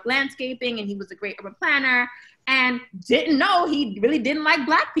of our landscaping, and he was a great urban planner, and didn't know he really didn't like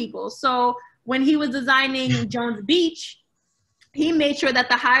Black people. So when he was designing Jones Beach, he made sure that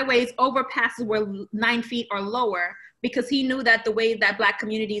the highways overpasses were 9 feet or lower, because he knew that the way that Black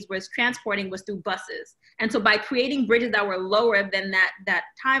communities was transporting was through buses. And so by creating bridges that were lower than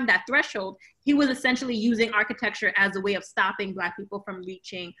that threshold, he was essentially using architecture as a way of stopping Black people from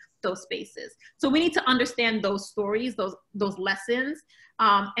reaching those spaces. So we need to understand those stories, those lessons,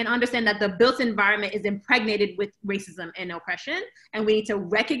 and understand that the built environment is impregnated with racism and oppression. And we need to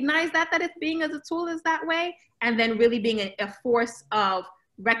recognize that it's being as a tool is that way, and then really being a force of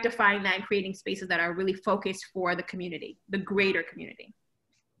rectifying that and creating spaces that are really focused for the community, the greater community.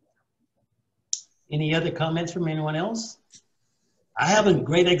 Any other comments from anyone else? I have a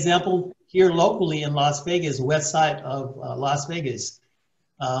great example here locally in Las Vegas, west side of Las Vegas.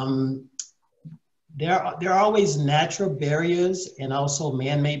 There are always natural barriers and also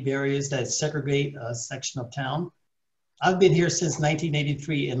man-made barriers that segregate a section of town. I've been here since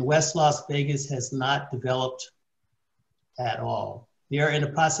 1983, and West Las Vegas has not developed at all. They are in the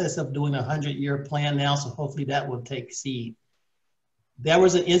process of doing a 100-year plan now, so hopefully that will take seed. There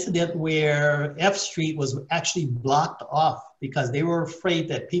was an incident where F Street was actually blocked off because they were afraid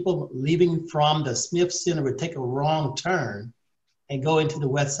that people leaving from the Smith Center would take a wrong turn and go into the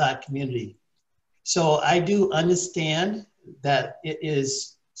West Side community. So I do understand that it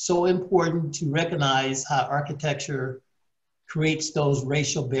is so important to recognize how architecture creates those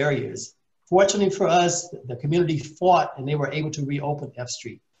racial barriers. Fortunately for us, the community fought and they were able to reopen F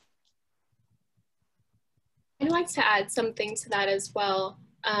Street. I'd like to add something to that as well,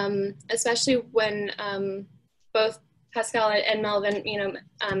 especially when both Pascale and Melvin,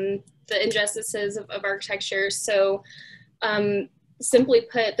 the injustices of architecture. So simply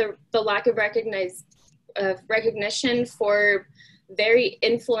put, the lack of recognition for very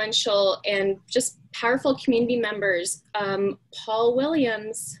influential and just powerful community members. Paul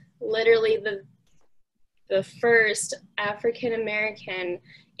Williams, literally the first African-American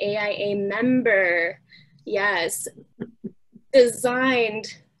AIA member, yes, designed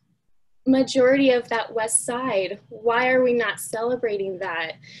majority of that West Side. Why are we not celebrating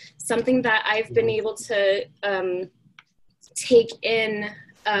that? Something that I've been able to take in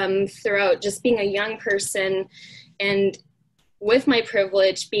throughout just being a young person, and with my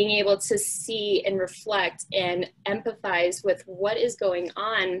privilege, being able to see and reflect and empathize with what is going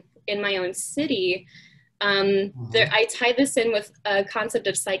on in my own city. I tie this in with a concept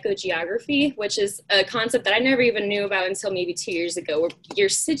of psychogeography, which is a concept that I never even knew about until maybe 2 years ago, where you're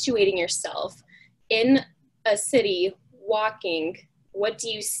situating yourself in a city, walking. What do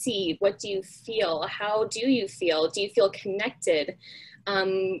you see? What do you feel? How do you feel? Do you feel connected?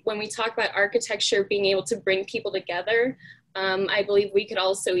 When we talk about architecture being able to bring people together, I believe we could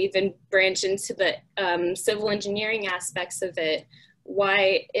also even branch into the civil engineering aspects of it.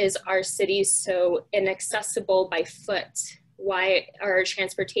 Why is our city so inaccessible by foot? Why are our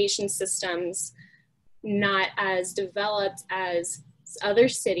transportation systems not as developed as other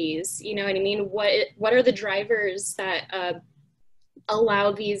cities? You know what I mean? What are the drivers that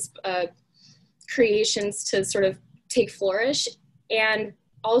allow these creations to sort of take flourish. And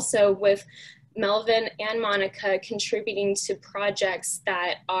also with Melvin and Monica contributing to projects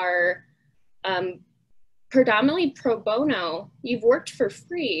that are predominantly pro bono. You've worked for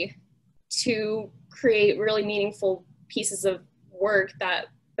free to create really meaningful pieces of work that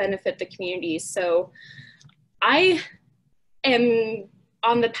benefit the community. So I am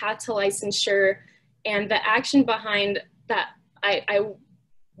on the path to licensure, and the action behind that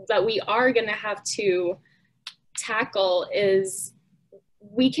that we are going to have to tackle is,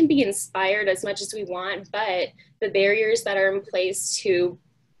 we can be inspired as much as we want, but the barriers that are in place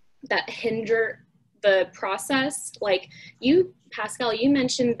that hinder the process, like you, Pascale, you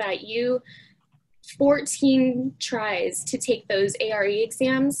mentioned that 14 tries to take those ARE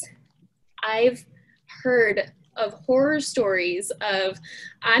exams. I've heard of horror stories of,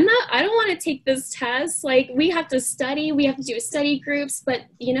 I don't want to take this test. Like, we have to study, we have to do study groups, but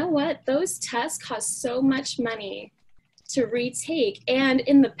you know what? Those tests cost so much money to retake. And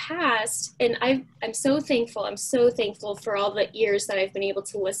in the past, and I'm so thankful for all the ears that I've been able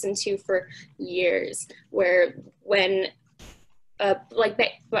to listen to for years, where when, like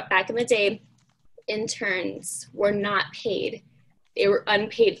back in the day, interns were not paid. They were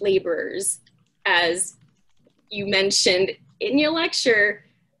unpaid laborers. As you mentioned in your lecture,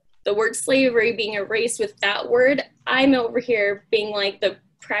 the word slavery being erased with that word, I'm over here being like the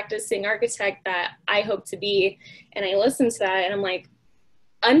practicing architect that I hope to be. And I listen to that and I'm like,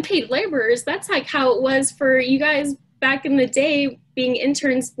 unpaid laborers, that's like how it was for you guys back in the day, being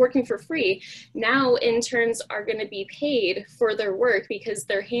interns working for free. Now interns are going to be paid for their work because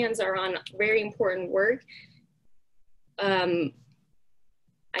their hands are on very important work.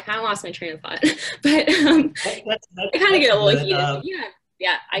 I kind of lost my train of thought, but I kind of get a little heated.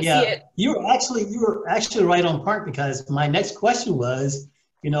 Yeah, I see it. You were actually right on point, because my next question was,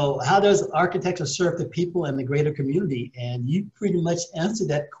 how does architecture serve the people and the greater community? And you pretty much answered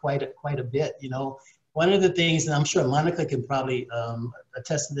that quite a bit. One of the things, and I'm sure Monica can probably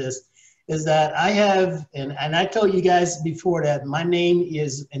attest to this, is that I have, and I told you guys before that my name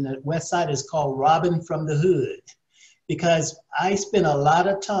is, in the West Side, is called Robin from the Hood, because I spend a lot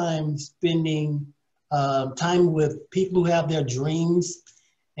of time spending time with people who have their dreams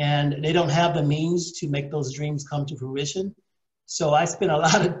and they don't have the means to make those dreams come to fruition. So I spend a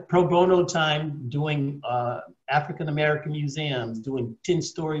lot of pro bono time doing African-American museums, doing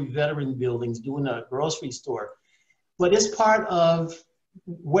 10-story veteran buildings, doing a grocery store. But it's part of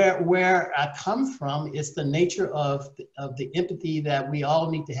where I come from. It's the nature of the empathy that we all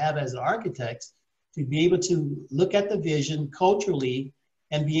need to have as architects, to be able to look at the vision culturally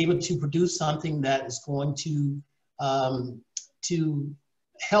and be able to produce something that is going to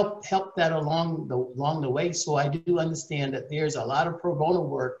help that along the way. So I do understand that there's a lot of pro bono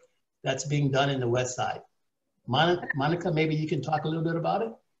work that's being done in the West Side. Monica, maybe you can talk a little bit about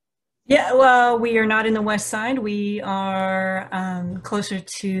it? Yeah, well, we are not in the West Side. We are closer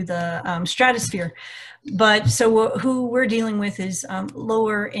to the stratosphere. But so who we're dealing with is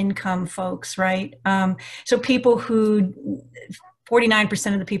lower income folks, right? So people who,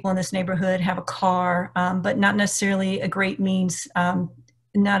 49% of the people in this neighborhood have a car, but not necessarily a great means,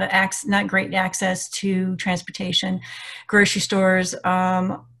 not great access to transportation. Grocery stores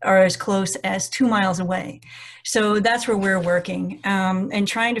are as close as 2 miles away. So that's where we're working and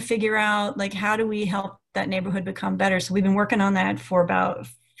trying to figure out, like, how do we help that neighborhood become better? So we've been working on that for about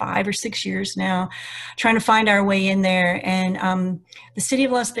 5 or 6 years now, trying to find our way in there. And the city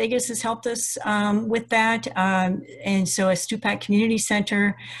of Las Vegas has helped us with that. And so a Stupak Community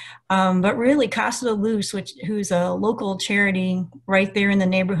Center, but really Casa de Luz, who's a local charity right there in the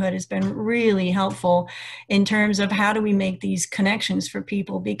neighborhood, has been really helpful in terms of how do we make these connections for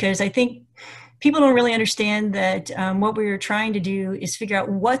people, because I think people don't really understand that what we're trying to do is figure out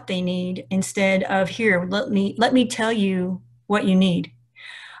what they need instead of, here, let me tell you what you need.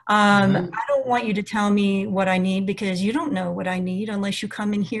 I don't want you to tell me what I need, because you don't know what I need unless you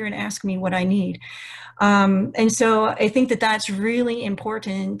come in here and ask me what I need. And so I think that that's really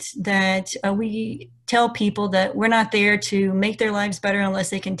important, that we tell people that we're not there to make their lives better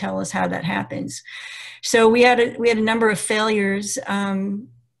unless they can tell us how that happens. So we had a number of failures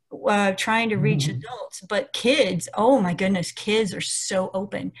trying to reach adults, but kids, oh my goodness, kids are so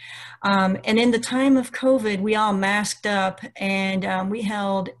open. And in the time of COVID, we all masked up, and we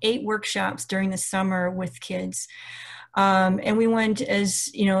held 8 workshops during the summer with kids. And we went as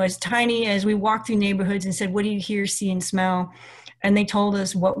tiny as we walked through neighborhoods and said, what do you hear, see, and smell? and they told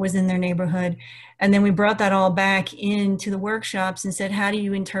us what was in their neighborhood. And then we brought that all back into the workshops and said, how do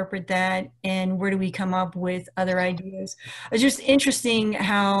you interpret that? And where do we come up with other ideas? It's just interesting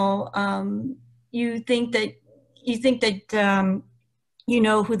how you think that you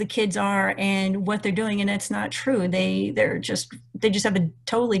know who the kids are and what they're doing, and that's not true. They just have a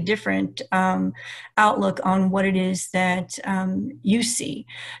totally different outlook on what it is that you see.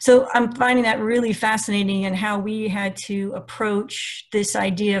 So I'm finding that really fascinating, and how we had to approach this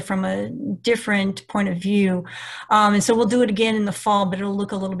idea from a different point of view. And so we'll do it again in the fall, but it'll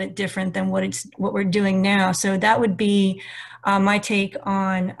look a little bit different than what we're doing now. So that would be my take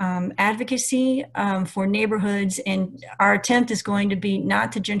on advocacy for neighborhoods, and our attempt is going to be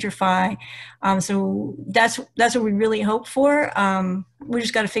not to gentrify. So that's what we really hope for. We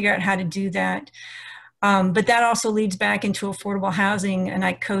just got to figure out how to do that. But that also leads back into affordable housing, and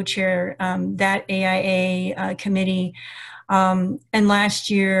I co-chair that AIA committee. And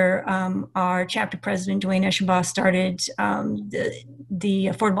last year, our chapter president, Dwayne Eschenbaugh, started the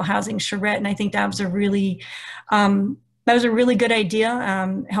affordable housing charrette, and I think that was a really good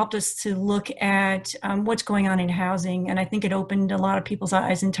idea. Helped us to look at what's going on in housing. And I think it opened a lot of people's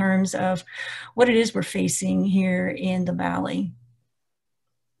eyes in terms of what it is we're facing here in the Valley.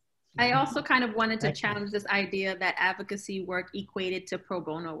 I also kind of wanted to challenge this idea that advocacy work equated to pro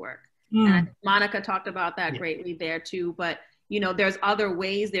bono work. And I think Monica talked about that greatly there too. But, you know, there's other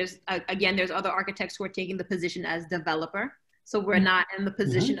ways. There's other architects who are taking the position as developer. So we're not in the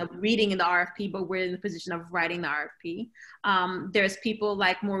position of reading in the RFP, but we're in the position of writing the RFP. There's people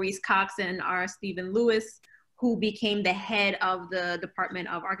like Maurice Cox and R. Stephen Lewis, who became the head of the Department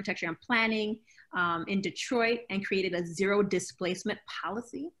of Architecture and Planning in Detroit and created a zero displacement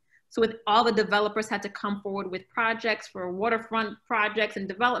policy. So with all the developers had to come forward with projects for waterfront projects and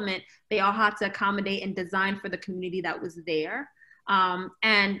development, they all had to accommodate and design for the community that was there.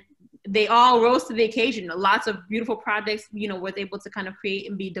 And they all rose to the occasion. Lots of beautiful projects, you know, was able to kind of create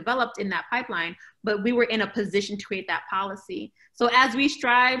and be developed in that pipeline, but we were in a position to create that policy. So as we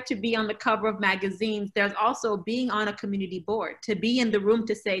strive to be on the cover of magazines, there's also being on a community board, to be in the room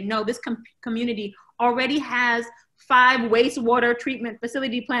to say, no, this community already has 5 wastewater treatment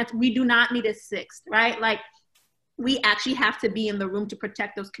facility plants. We do not need a 6th, right? Like, we actually have to be in the room to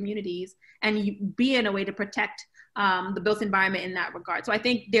protect those communities and be in a way to protect the built environment in that regard. So I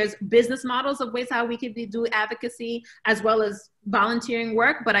think there's business models of ways how we could do advocacy as well as volunteering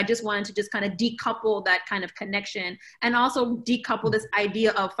work, but I just wanted to just kind of decouple that kind of connection, and also decouple this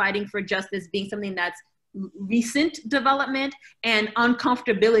idea of fighting for justice being something that's recent development and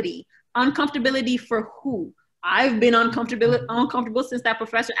uncomfortability. Uncomfortability for who? I've been uncomfortable since that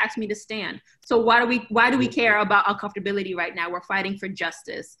professor asked me to stand. So why do we care about uncomfortability right now? We're fighting for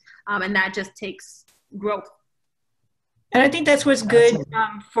justice, and that just takes growth. And I think that's what's good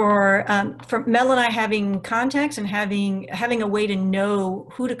for Mel and I having contacts and having a way to know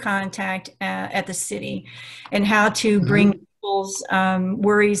who to contact at the city, and how to bring people's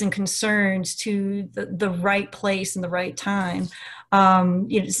worries and concerns to the right place and the right time.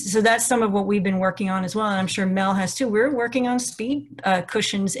 You know, so that's some of what we've been working on as well. And I'm sure Mel has too. We're working on speed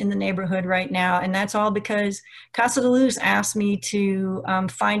cushions in the neighborhood right now. And that's all because Casa de Luz asked me to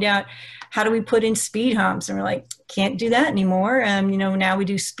find out, how do we put in speed humps? And we're like, can't do that anymore. You know, now we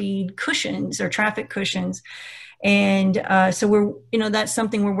do speed cushions or traffic cushions. And so we're, you know, that's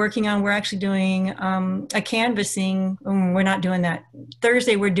something we're working on. We're actually doing a canvassing. We're not doing that.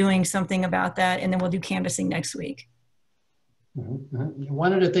 Thursday, we're doing something about that. And then we'll do canvassing next week.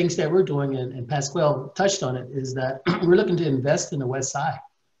 One of the things that we're doing, and Pascale touched on it, is that we're looking to invest in the West Side.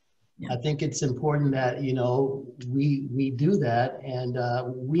 I think it's important that, you know, we do that. And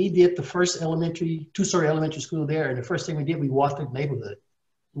we did the first two-story elementary school there. And the first thing we did, we walked the neighborhood.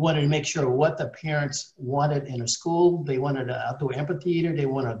 We wanted to make sure what the parents wanted in a school. They wanted an outdoor amphitheater. They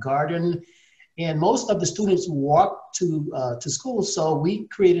wanted a garden. And most of the students walked to school. So we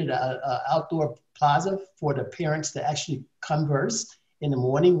created an outdoor plaza for the parents to actually converse in the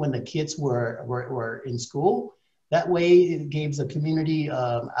morning when the kids were in school. That way it gave the community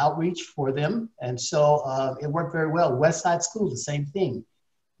outreach for them. And so it worked very well. West Side School, the same thing.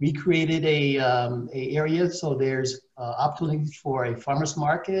 We created a area, so there's opportunities for a farmer's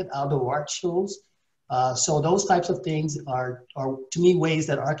market, outdoor art shows. So those types of things are to me, ways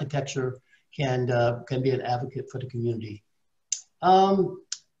that architecture can be an advocate for the community.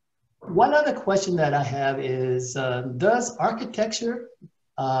 One other question that I have is, does architecture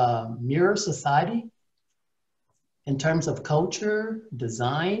mirror society in terms of culture,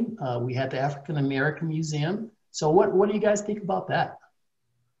 design? We had the African American Museum. So what do you guys think about that?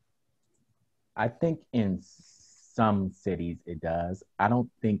 I think in some cities it does. I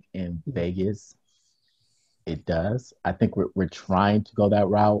don't think in Vegas it does. I think we're trying to go that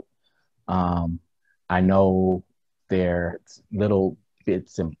route. I know there's little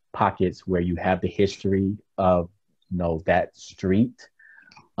bits and pockets where you have the history of, you know, that street.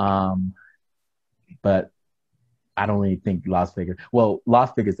 But I don't really think Las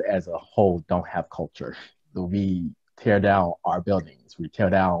Vegas as a whole don't have culture. We tear down our buildings. We tear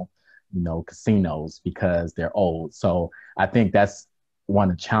down, you know, casinos because they're old. So I think that's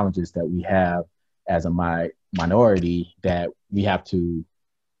one of the challenges that we have as a minority, that we have to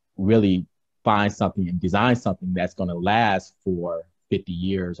really find something and design something that's going to last for 50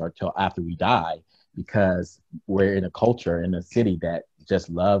 years or till after we die, because we're in a culture in a city that just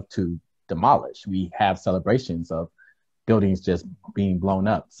love to demolish. We have celebrations of buildings just being blown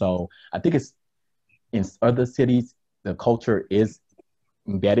up. So I think it's in other cities, the culture is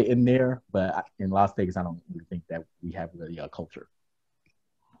embedded in there, but in Las Vegas, I don't really think that we have really a culture.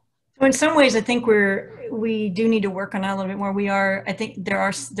 So in some ways, I think we do need to work on that a little bit more. I think there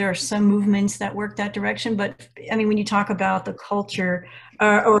are some movements that work that direction, but I mean, when you talk about the culture,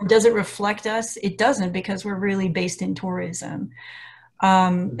 or does it reflect us? It doesn't, because we're really based in tourism.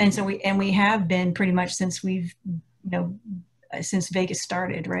 And so we have been pretty much since since Vegas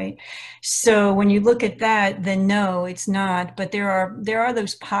started, right? So when you look at that, then no, it's not. But there are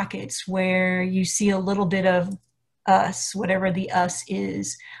those pockets where you see a little bit of us, whatever the us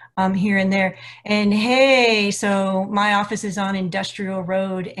is, here and there. And hey, so my office is on Industrial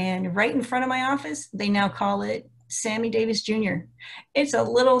Road, and right in front of my office, they now call it Sammy Davis Jr. It's a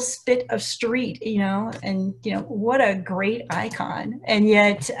little spit of street, and what a great icon. And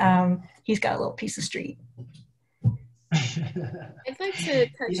yet he's got a little piece of street. I'd like to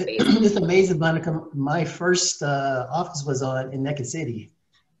touch base. It's amazing, Monica. My first office was in Naked City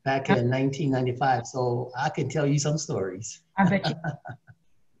back in 1995. So I can tell you some stories. I bet you.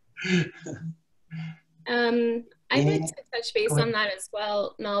 I'd like to touch base on that as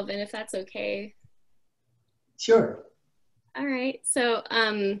well, Melvin, if that's okay. Sure. All right. So,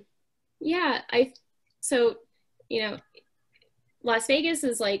 Las Vegas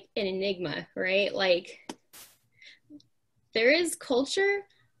is like an enigma, right? Like, there is culture,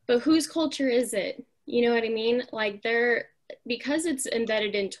 but whose culture is it? You know what I mean? Like, because it's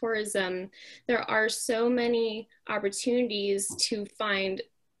embedded in tourism, there are so many opportunities to find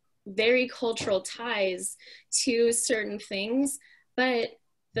very cultural ties to certain things, but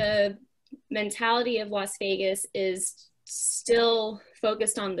the mentality of Las Vegas is still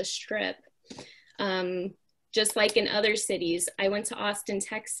focused on the Strip. Just like in other cities, I went to Austin,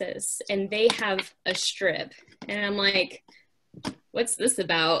 Texas, and they have a Strip, and I'm like, what's this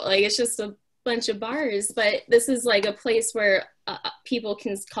about? Like, it's just a bunch of bars, but this is like a place where people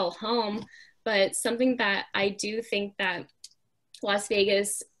can call home. But something that I do think that Las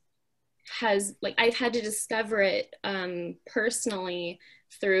Vegas has, like, I've had to discover it personally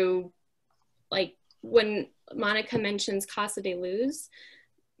through, like, when Monica mentions Casa de Luz,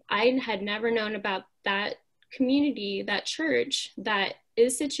 I had never known about that community, that church that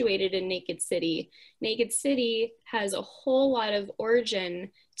is situated in Naked City. Naked City has a whole lot of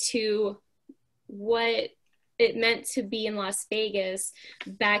origin to what it meant to be in Las Vegas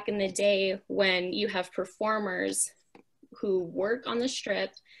back in the day, when you have performers who work on the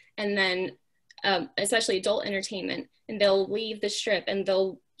Strip, and then especially adult entertainment, and they'll leave the Strip and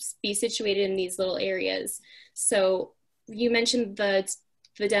they'll be situated in these little areas. So you mentioned the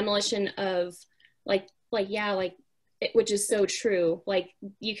demolition of which is so true. Like,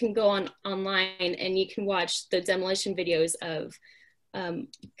 you can go online and you can watch the demolition videos of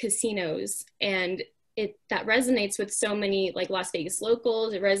casinos, and that resonates with so many, like, Las Vegas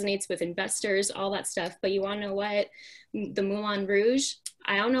locals. It resonates with investors, all that stuff. But you want to know what? The Moulin Rouge,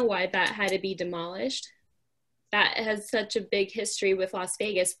 I don't know why that had to be demolished. That has such a big history with Las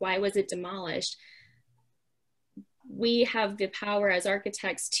Vegas. Why was it demolished? We have the power as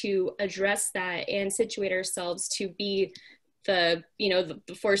architects to address that and situate ourselves to be the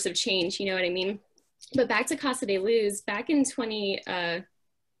force of change, you know what I mean? But back to Casa de Luz, back in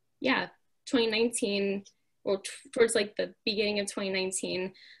 2019, or towards like the beginning of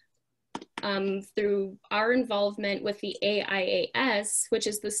 2019, through our involvement with the AIAS, which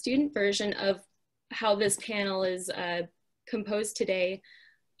is the student version of how this panel is composed today,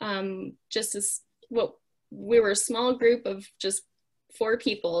 we were a small group of just 4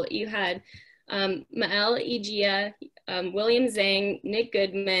 people. You had Mael Igia, William Zhang, Nick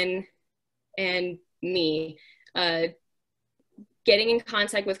Goodman, and me, getting in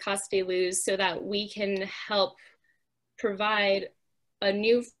contact with Casa de Luz so that we can help provide a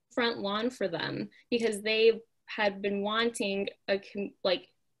new front lawn for them, because they had been wanting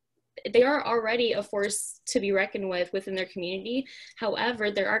they are already a force to be reckoned with within their community.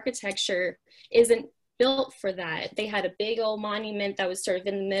 However, their architecture isn't built for that. They had a big old monument that was sort of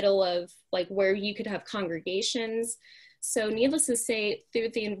in the middle of like where you could have congregations. So needless to say, through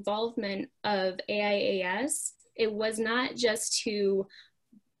the involvement of AIAS, it was not just to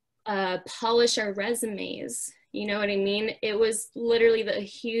polish our resumes, you know what I mean? It was literally a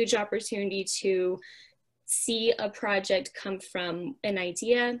huge opportunity to see a project come from an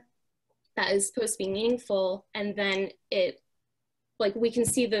idea that is supposed to be meaningful, and then we can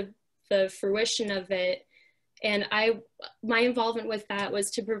see the fruition of it. And my involvement with that was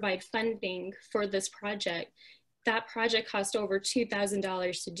to provide funding for this project. That project cost over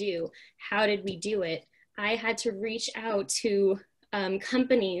 $2,000 to do. How did we do it? I had to reach out to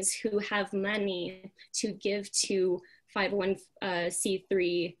companies who have money to give to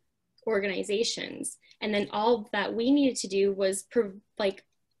 501c3 organizations. And then all that we needed to do was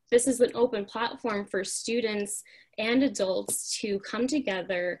this is an open platform for students and adults to come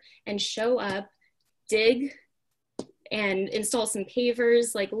together and show up, dig, and install some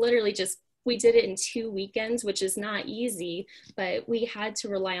pavers. Like literally we did it in 2 weekends, which is not easy, but we had to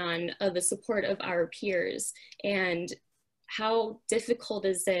rely on the support of our peers. And how difficult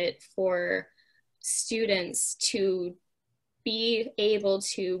is it for students to be able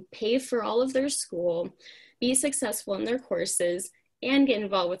to pay for all of their school, be successful in their courses, and get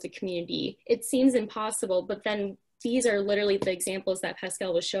involved with the community? It seems impossible, but then these are literally the examples that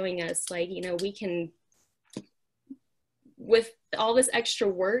Pascale was showing us. Like, you know, we can, with all this extra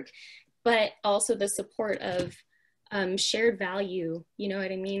work, but also the support of shared value, you know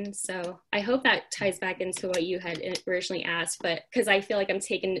what I mean? So I hope that ties back into what you had originally asked, but because I feel like I'm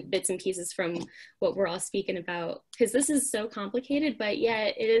taking bits and pieces from what we're all speaking about, because this is so complicated, but yeah,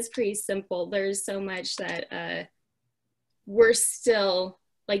 it is pretty simple. There's so much that we're still,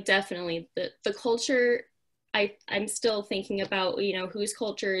 like, definitely the culture, I'm still thinking about, you know, whose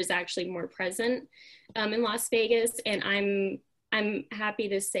culture is actually more present in Las Vegas. And I'm happy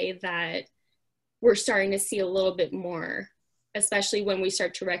to say that we're starting to see a little bit more, especially when we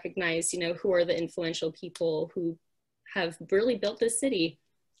start to recognize, you know, who are the influential people who have really built this city.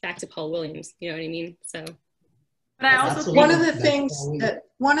 Back to Paul Williams, you know what I mean? So, but I also think one of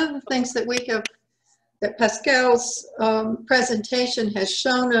the things that Pascale's presentation has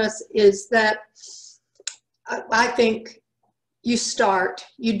shown us is that I think you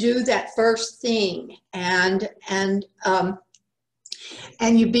do that first thing, and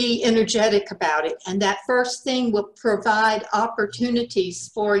you be energetic about it. And that first thing will provide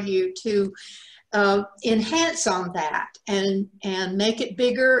opportunities for you to enhance on that and make it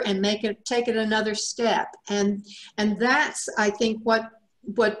bigger and take it another step. And that's, I think, what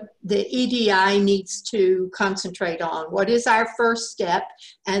the EDI needs to concentrate on. What is our first step?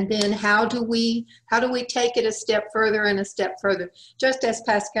 And then how do we take it a step further and a step further, just as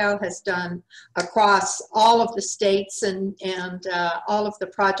Pascale has done across all of the states and all of the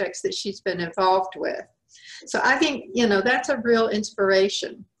projects that she's been involved with. So I think, you know, that's a real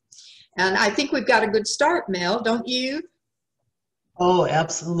inspiration. And I think we've got a good start, Mel, don't you? Oh,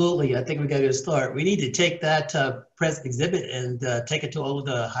 absolutely. I think we got to start. We need to take that present exhibit and take it to all of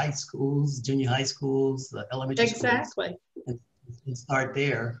the high schools, junior high schools, the elementary schools, and start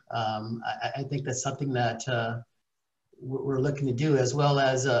there. I think that's something that we're looking to do, as well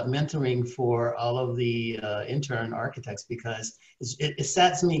as mentoring for all of the intern architects, because it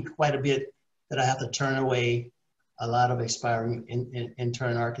saddens me quite a bit that I have to turn away a lot of aspiring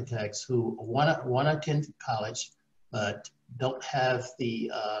intern architects who want to attend college, but don't have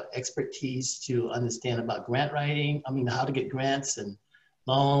the expertise to understand about grant writing. I mean, how to get grants and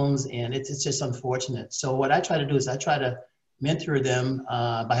loans, and it's just unfortunate. So what I try to do is I try to mentor them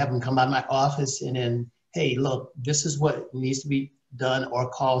by having them come by my office and then, hey, look, this is what needs to be done, or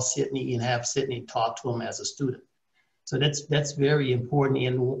call Sydney and have Sydney talk to them as a student. So that's very important.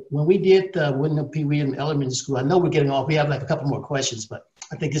 And when we did Wyndham P. Williams Elementary School, I know we're getting off, we have like a couple more questions, but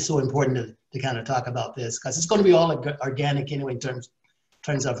I think it's so important to kind of talk about this, because it's going to be all organic anyway in terms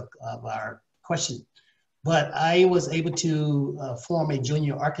of our question. But I was able to form a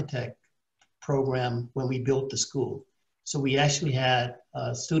junior architect program when we built the school. So we actually had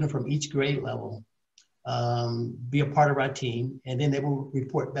a student from each grade level be a part of our team, and then they will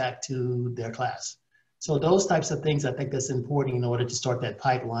report back to their class. So those types of things, I think that's important in order to start that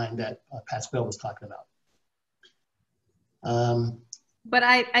pipeline that Pascale was talking about. But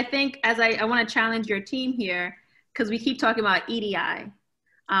I think, as I want to challenge your team here, because we keep talking about EDI,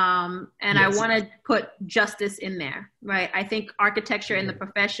 and yes. I want to put justice in there, right? I think architecture in the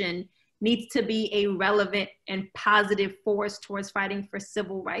profession needs to be a relevant and positive force towards fighting for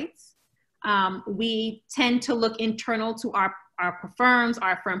civil rights. We tend to look internal to our firms,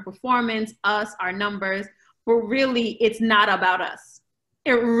 our firm performance, us, our numbers, but really it's not about us.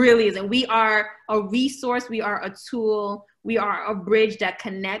 It really isn't. We are a resource, we are a tool, we are a bridge that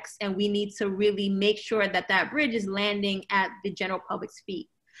connects, and we need to really make sure that that bridge is landing at the general public's feet.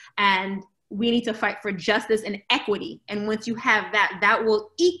 And we need to fight for justice and equity. And once you have that, that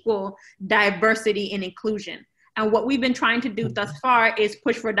will equal diversity and inclusion. And what we've been trying to do thus far is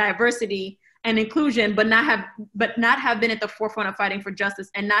push for diversity and inclusion, but not have been at the forefront of fighting for justice,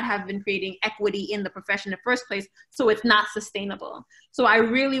 and not have been creating equity in the profession in the first place. So it's not sustainable. So I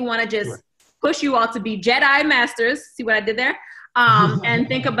really want to just push you all to be Jedi masters. See what I did there? And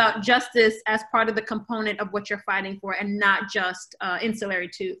think about justice as part of the component of what you're fighting for, and not just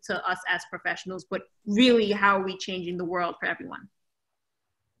ancillary to us as professionals, but really how are we changing the world for everyone?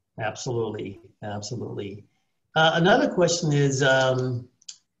 Absolutely, absolutely. Another question is,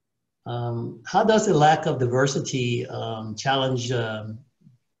 how does the lack of diversity challenge the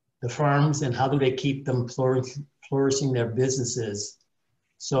firms, and how do they keep them flourishing their businesses?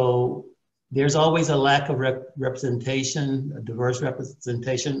 So there's always a lack of representation, a diverse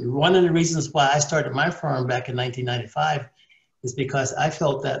representation. One of the reasons why I started my firm back in 1995 is because I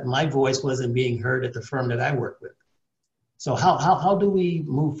felt that my voice wasn't being heard at the firm that I work with. So how do we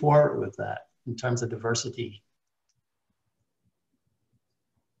move forward with that in terms of diversity?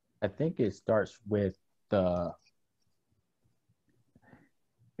 I think it starts with the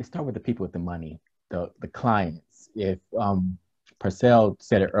people with the money, the clients. If Pascale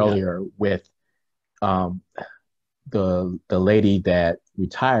said it earlier, with the lady that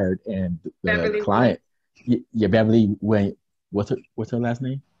retired and the Beverly client, Beverly, what's her last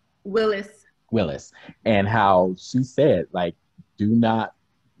name? Willis, and how she said, like, do not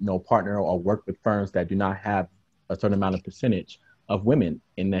partner or work with firms that do not have a certain amount of percentage of women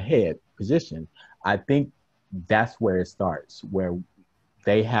in the head position. I think that's where it starts, where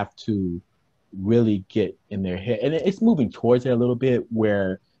they have to really get in their head. And it's moving towards it a little bit,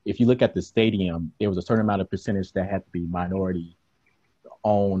 where if you look at the stadium, there was a certain amount of percentage that had to be minority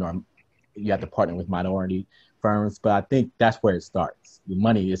owned, or you have to partner with minority firms. But I think that's where it starts. The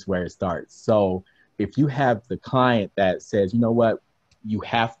money is where it starts. So if you have the client that says, you know what, you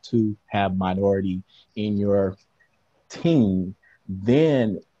have to have minority in your team,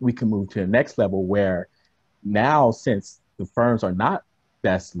 then we can move to the next level, where now, since the firms are not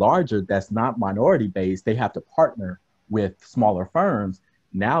that's larger, that's not minority based, they have to partner with smaller firms.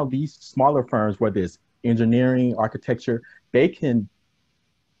 Now these smaller firms, whether it's engineering, architecture, they can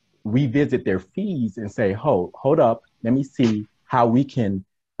revisit their fees and say, hold up, let me see how we can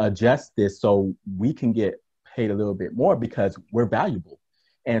adjust this so we can get paid a little bit more because we're valuable.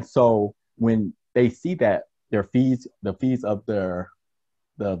 And so when they see that their fees, the fees of the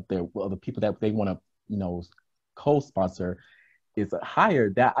people that they want to, co-sponsor is higher,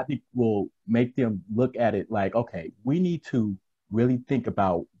 that I think will make them look at it like, okay, we need to really think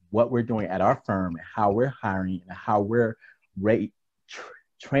about what we're doing at our firm, and how we're hiring, and how we're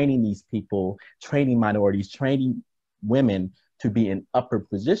training these people, training minorities, training women to be in upper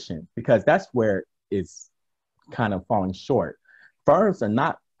positions, because that's where it's kind of falling short. Firms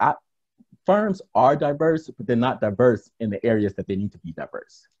are diverse, but they're not diverse in the areas that they need to be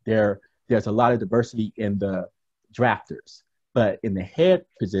diverse. There's a lot of diversity in the drafters, but in the head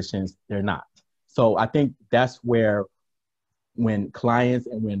positions, they're not. So I think that's where, when clients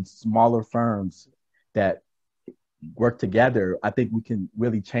and when smaller firms that work together, I think we can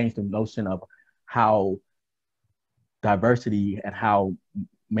really change the notion of how diversity and how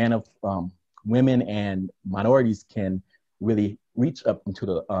women and minorities can really reach up into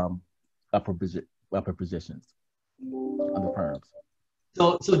the upper positions of the firms.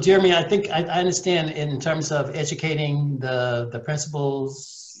 So Jeremy, I think I understand in terms of educating the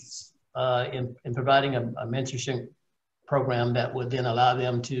principals in providing a mentorship program that would then allow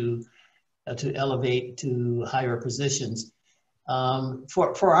them to elevate to higher positions.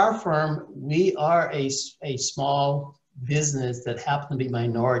 For our firm, we are a small business that happened to be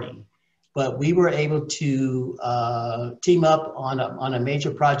minority, but we were able to team up on a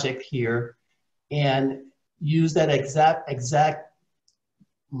major project here and use that exact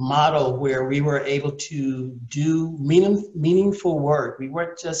model where we were able to do meaningful work. We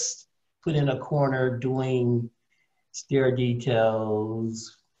weren't just put in a corner doing stair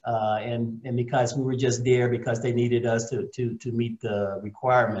details, and because we were just there because they needed us to meet the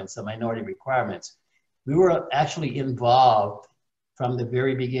requirements, the minority requirements. We were actually involved from the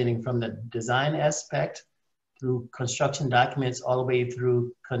very beginning, from the design aspect through construction documents all the way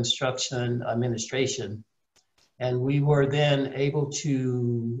through construction administration. And we were then able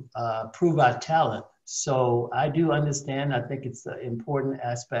to prove our talent. So I do understand, I think it's an important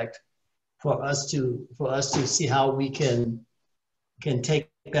aspect for us to see how we can take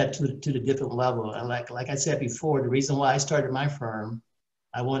that to the different level. And like I said before, the reason why I started my firm,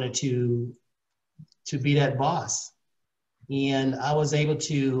 I wanted to be that boss. And I was able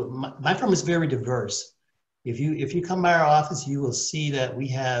to, my firm is very diverse. If you come by our office, you will see that we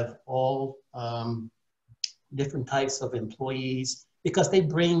have all different types of employees because they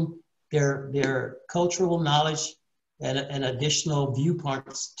bring their cultural knowledge and additional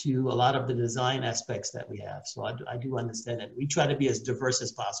viewpoints to a lot of the design aspects that we have. So I do understand it. We try to be as diverse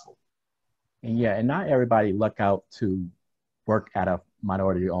as possible. And yeah, and not everybody luck out to work at a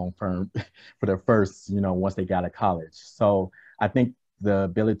minority-owned firm for their first, once they got out of college. So I think the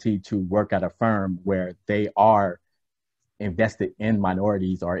ability to work at a firm where they are invested in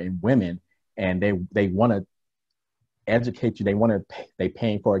minorities or in women, and they want to educate you, they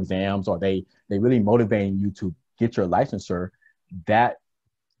paying for exams, or they really motivating you to get your licensure, that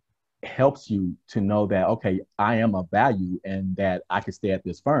helps you to know that, okay, I am of value and that I can stay at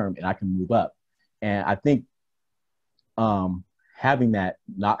this firm and I can move up. And I think not having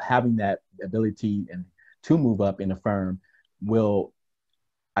that ability and to move up in a firm will,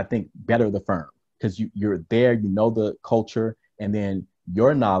 I think, better the firm, because you're there, the culture, and then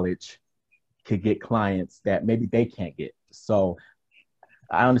your knowledge could get clients that maybe they can't get. So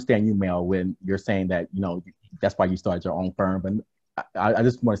I understand you, Mel, when you're saying that, that's why you started your own firm. But I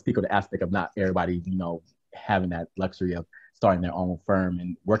just want to speak on the aspect of not everybody, having that luxury of starting their own firm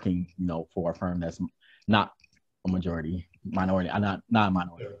and working, for a firm that's not a minority, not a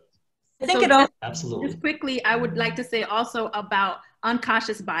minority. I think it all. Absolutely. Just quickly, I would like to say also about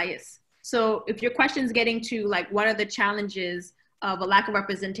unconscious bias. So if your question is getting to like, what are the challenges of a lack of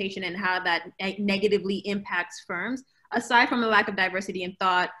representation and how that negatively impacts firms, aside from the lack of diversity in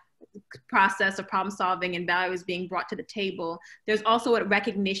thought, process of problem solving and values being brought to the table, there's also a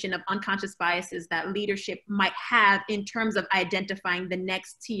recognition of unconscious biases that leadership might have in terms of identifying the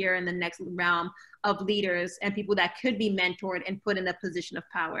next tier and the next realm of leaders and people that could be mentored and put in a position of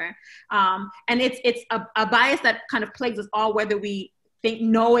power. And it's a bias that kind of plagues us all, whether we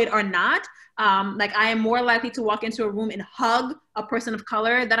know it or not. Like I am more likely to walk into a room and hug a person of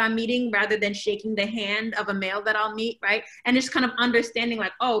color that I'm meeting rather than shaking the hand of a male that I'll meet, right? And just kind of understanding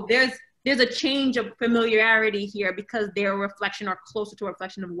like, oh, there's a change of familiarity here because they're a reflection or closer to a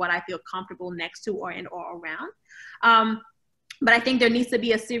reflection of what I feel comfortable next to or in or around. But I think there needs to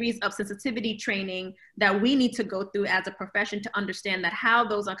be a series of sensitivity training that we need to go through as a profession to understand that how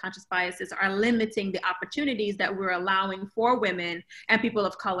those unconscious biases are limiting the opportunities that we're allowing for women and people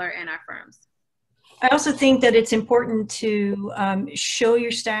of color in our firms. I also think that it's important to show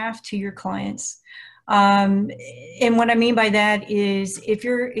your staff to your clients. And what I mean by that is if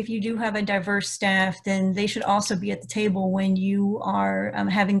you do have a diverse staff, then they should also be at the table when you are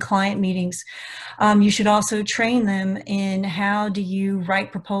having client meetings. You should also train them in how do you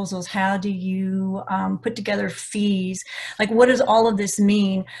write proposals? How do you put together fees? Like, what does all of this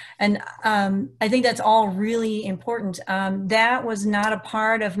mean? And I think that's all really important. That was not a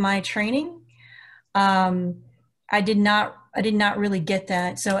part of my training. I did not really get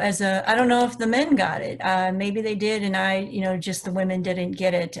that. So I don't know if the men got it. Maybe they did, and just the women didn't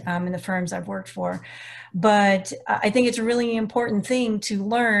get it in the firms I've worked for. But I think it's a really important thing to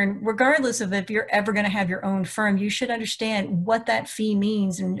learn, regardless of if you're ever going to have your own firm. You should understand what that fee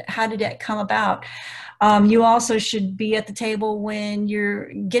means and how did that come about. You also should be at the table when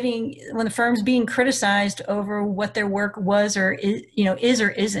the firm's being criticized over what their work was or is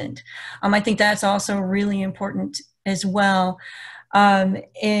or isn't. I think that's also really important as well.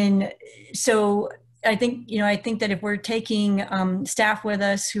 And so I think that if we're taking staff with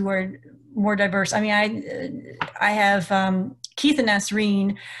us who are more diverse, I have Keith and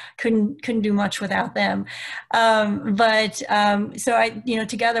Nasreen, couldn't do much without them. So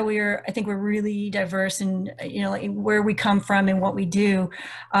together I think we're really diverse and, like where we come from and what we do.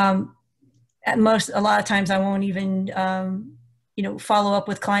 A lot of times I won't even, follow up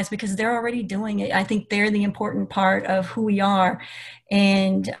with clients because they're already doing it. I think they're the important part of who we are.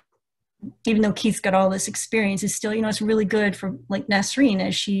 And even though Keith's got all this experience, it's still, it's really good for like Nasreen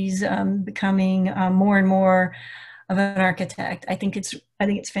as she's becoming more and more of an architect. I think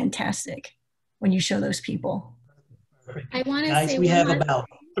it's fantastic when you show those people. I want to say we have about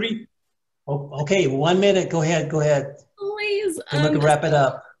 3. Oh, okay, 1 minute. Go ahead. Please. We're going to wrap it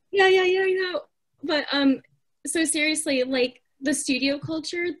up. Yeah. But so seriously, like the studio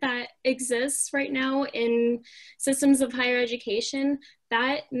culture that exists right now in systems of higher education,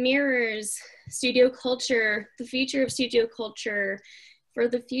 that mirrors studio culture, the future of studio culture for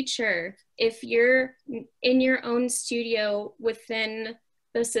the future. If you're in your own studio within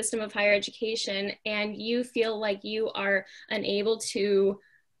the system of higher education and you feel like you are unable to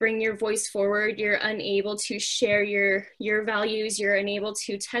bring your voice forward, you're unable to share your values, you're unable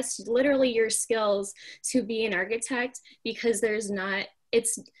to test literally your skills to be an architect because there's not,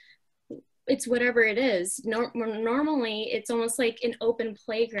 it's whatever it is. Normally, it's almost like an open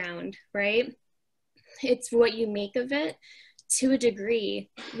playground, right? It's what you make of it to a degree.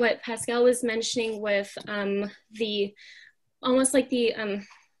 What Pascale was mentioning with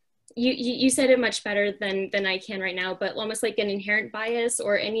you said it much better than I can right now, but almost like an inherent bias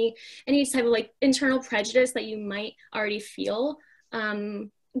or any type of like internal prejudice that you might already feel,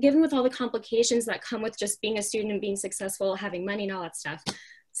 given with all the complications that come with just being a student and being successful, having money and all that stuff.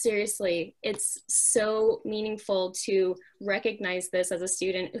 Seriously, it's so meaningful to recognize this as a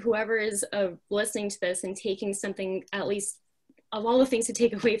student. Whoever is listening to this and taking something, at least of all the things to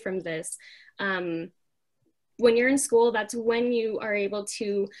take away from this, when you're in school, that's when you are able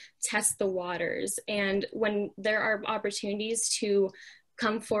to test the waters. And when there are opportunities to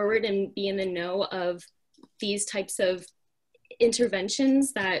come forward and be in the know of these types of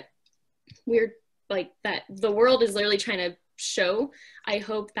interventions that that the world is literally trying to show, I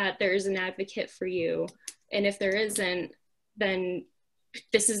hope that there's an advocate for you. And if there isn't, then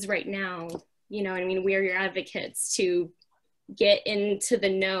this is right now, you know what I mean? We're your advocates to get into the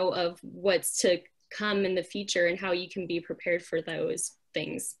know of what's to come in the future and how you can be prepared for those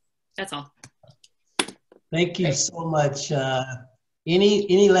things. That's all. Thank you so much.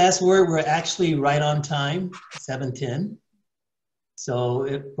 Any last word? We're actually right on time, 7:10. So,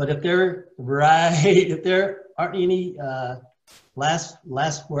 if there aren't any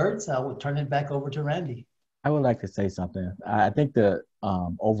last words, I will turn it back over to Randy. I would like to say something. I think the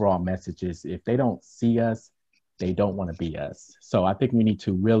overall message is if they don't see us, they don't want to be us. So I think we need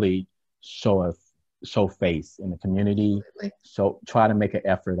to really show face in the community. So try to make an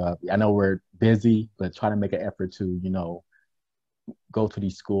effort of, I know we're busy, but try to make an effort to, go to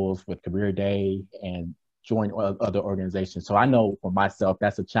these schools with Career Day and join other organizations. So I know for myself,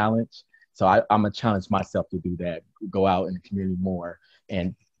 that's a challenge. So I'm gonna challenge myself to do that, go out in the community more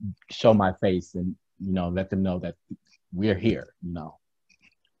and show my face and, let them know that we're here, Come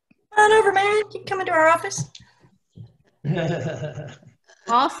on over, man. You can come into our office.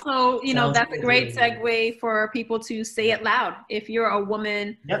 Also, that's a great segue for people to say it loud. If you're a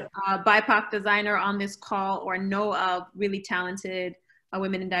woman, BIPOC designer on this call or know of really talented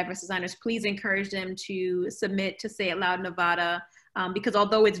women and diverse designers, please encourage them to submit to Say It Loud Nevada. Because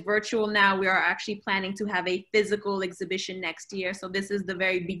although it's virtual now, we are actually planning to have a physical exhibition next year. So this is the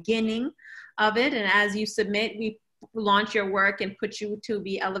very beginning of it. And as you submit, we launch your work and put you to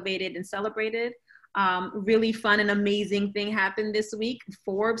be elevated and celebrated. Really fun and amazing thing happened this week.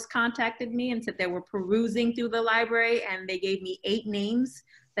 Forbes contacted me and said they were perusing through the library and they gave me 8 names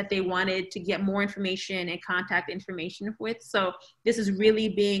that they wanted to get more information and contact information with. So this is really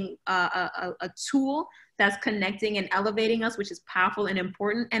being a tool that's connecting and elevating us, which is powerful and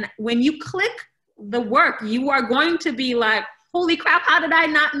important. And when you click the work, you are going to be like, holy crap, how did I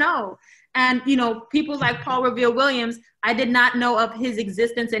not know? And, people like Paul Revere Williams, I did not know of his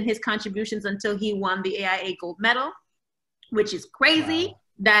existence and his contributions until he won the AIA gold medal, which is crazy.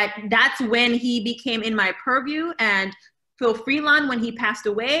 Wow. That's when he became in my purview. And Phil Freelon, when he passed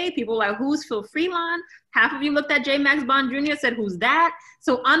away, people were like, who's Phil Freelon? Half of you looked at J. Max Bond Jr. said, who's that?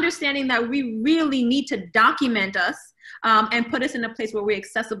 So understanding that we really need to document us and put us in a place where we're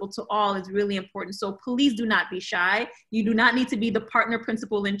accessible to all is really important. So please do not be shy. You do not need to be the partner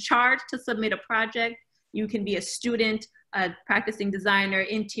principal in charge to submit a project. You can be a student, a practicing designer,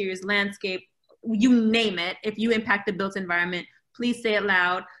 interiors, landscape, you name it. If you impact the built environment, please say it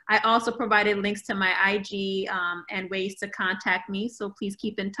loud. I also provided links to my IG and ways to contact me. So please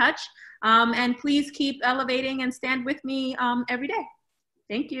keep in touch and please keep elevating and stand with me every day.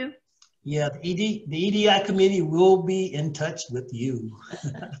 Thank you. Yeah, the EDI committee will be in touch with you.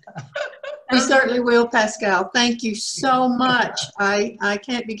 We certainly will, Pascale. Thank you so much. I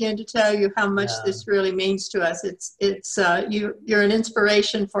can't begin to tell you how much this really means to us. You're an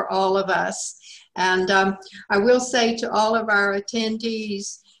inspiration for all of us. And I will say to all of our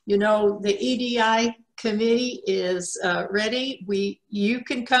attendees, the EDI committee is ready. You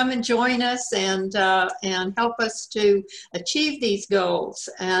can come and join us and help us to achieve these goals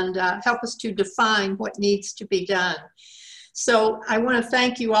and help us to define what needs to be done. So I want to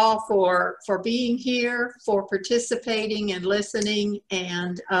thank you all for being here, for participating and listening.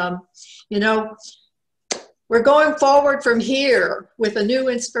 And, you know, we're going forward from here with a new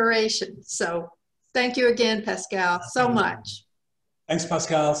inspiration. So thank you again, Pascale, so much. Thanks,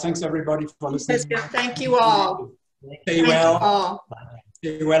 Pascale. Thanks, everybody, for listening. Thank you all. Stay well.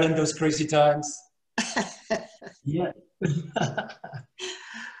 Stay well in those crazy times. Yeah.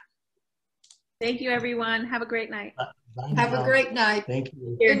 Thank you, everyone. Have a great night. Bye Have now. a great night. Thank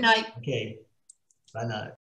you. Good night. Okay. Bye now.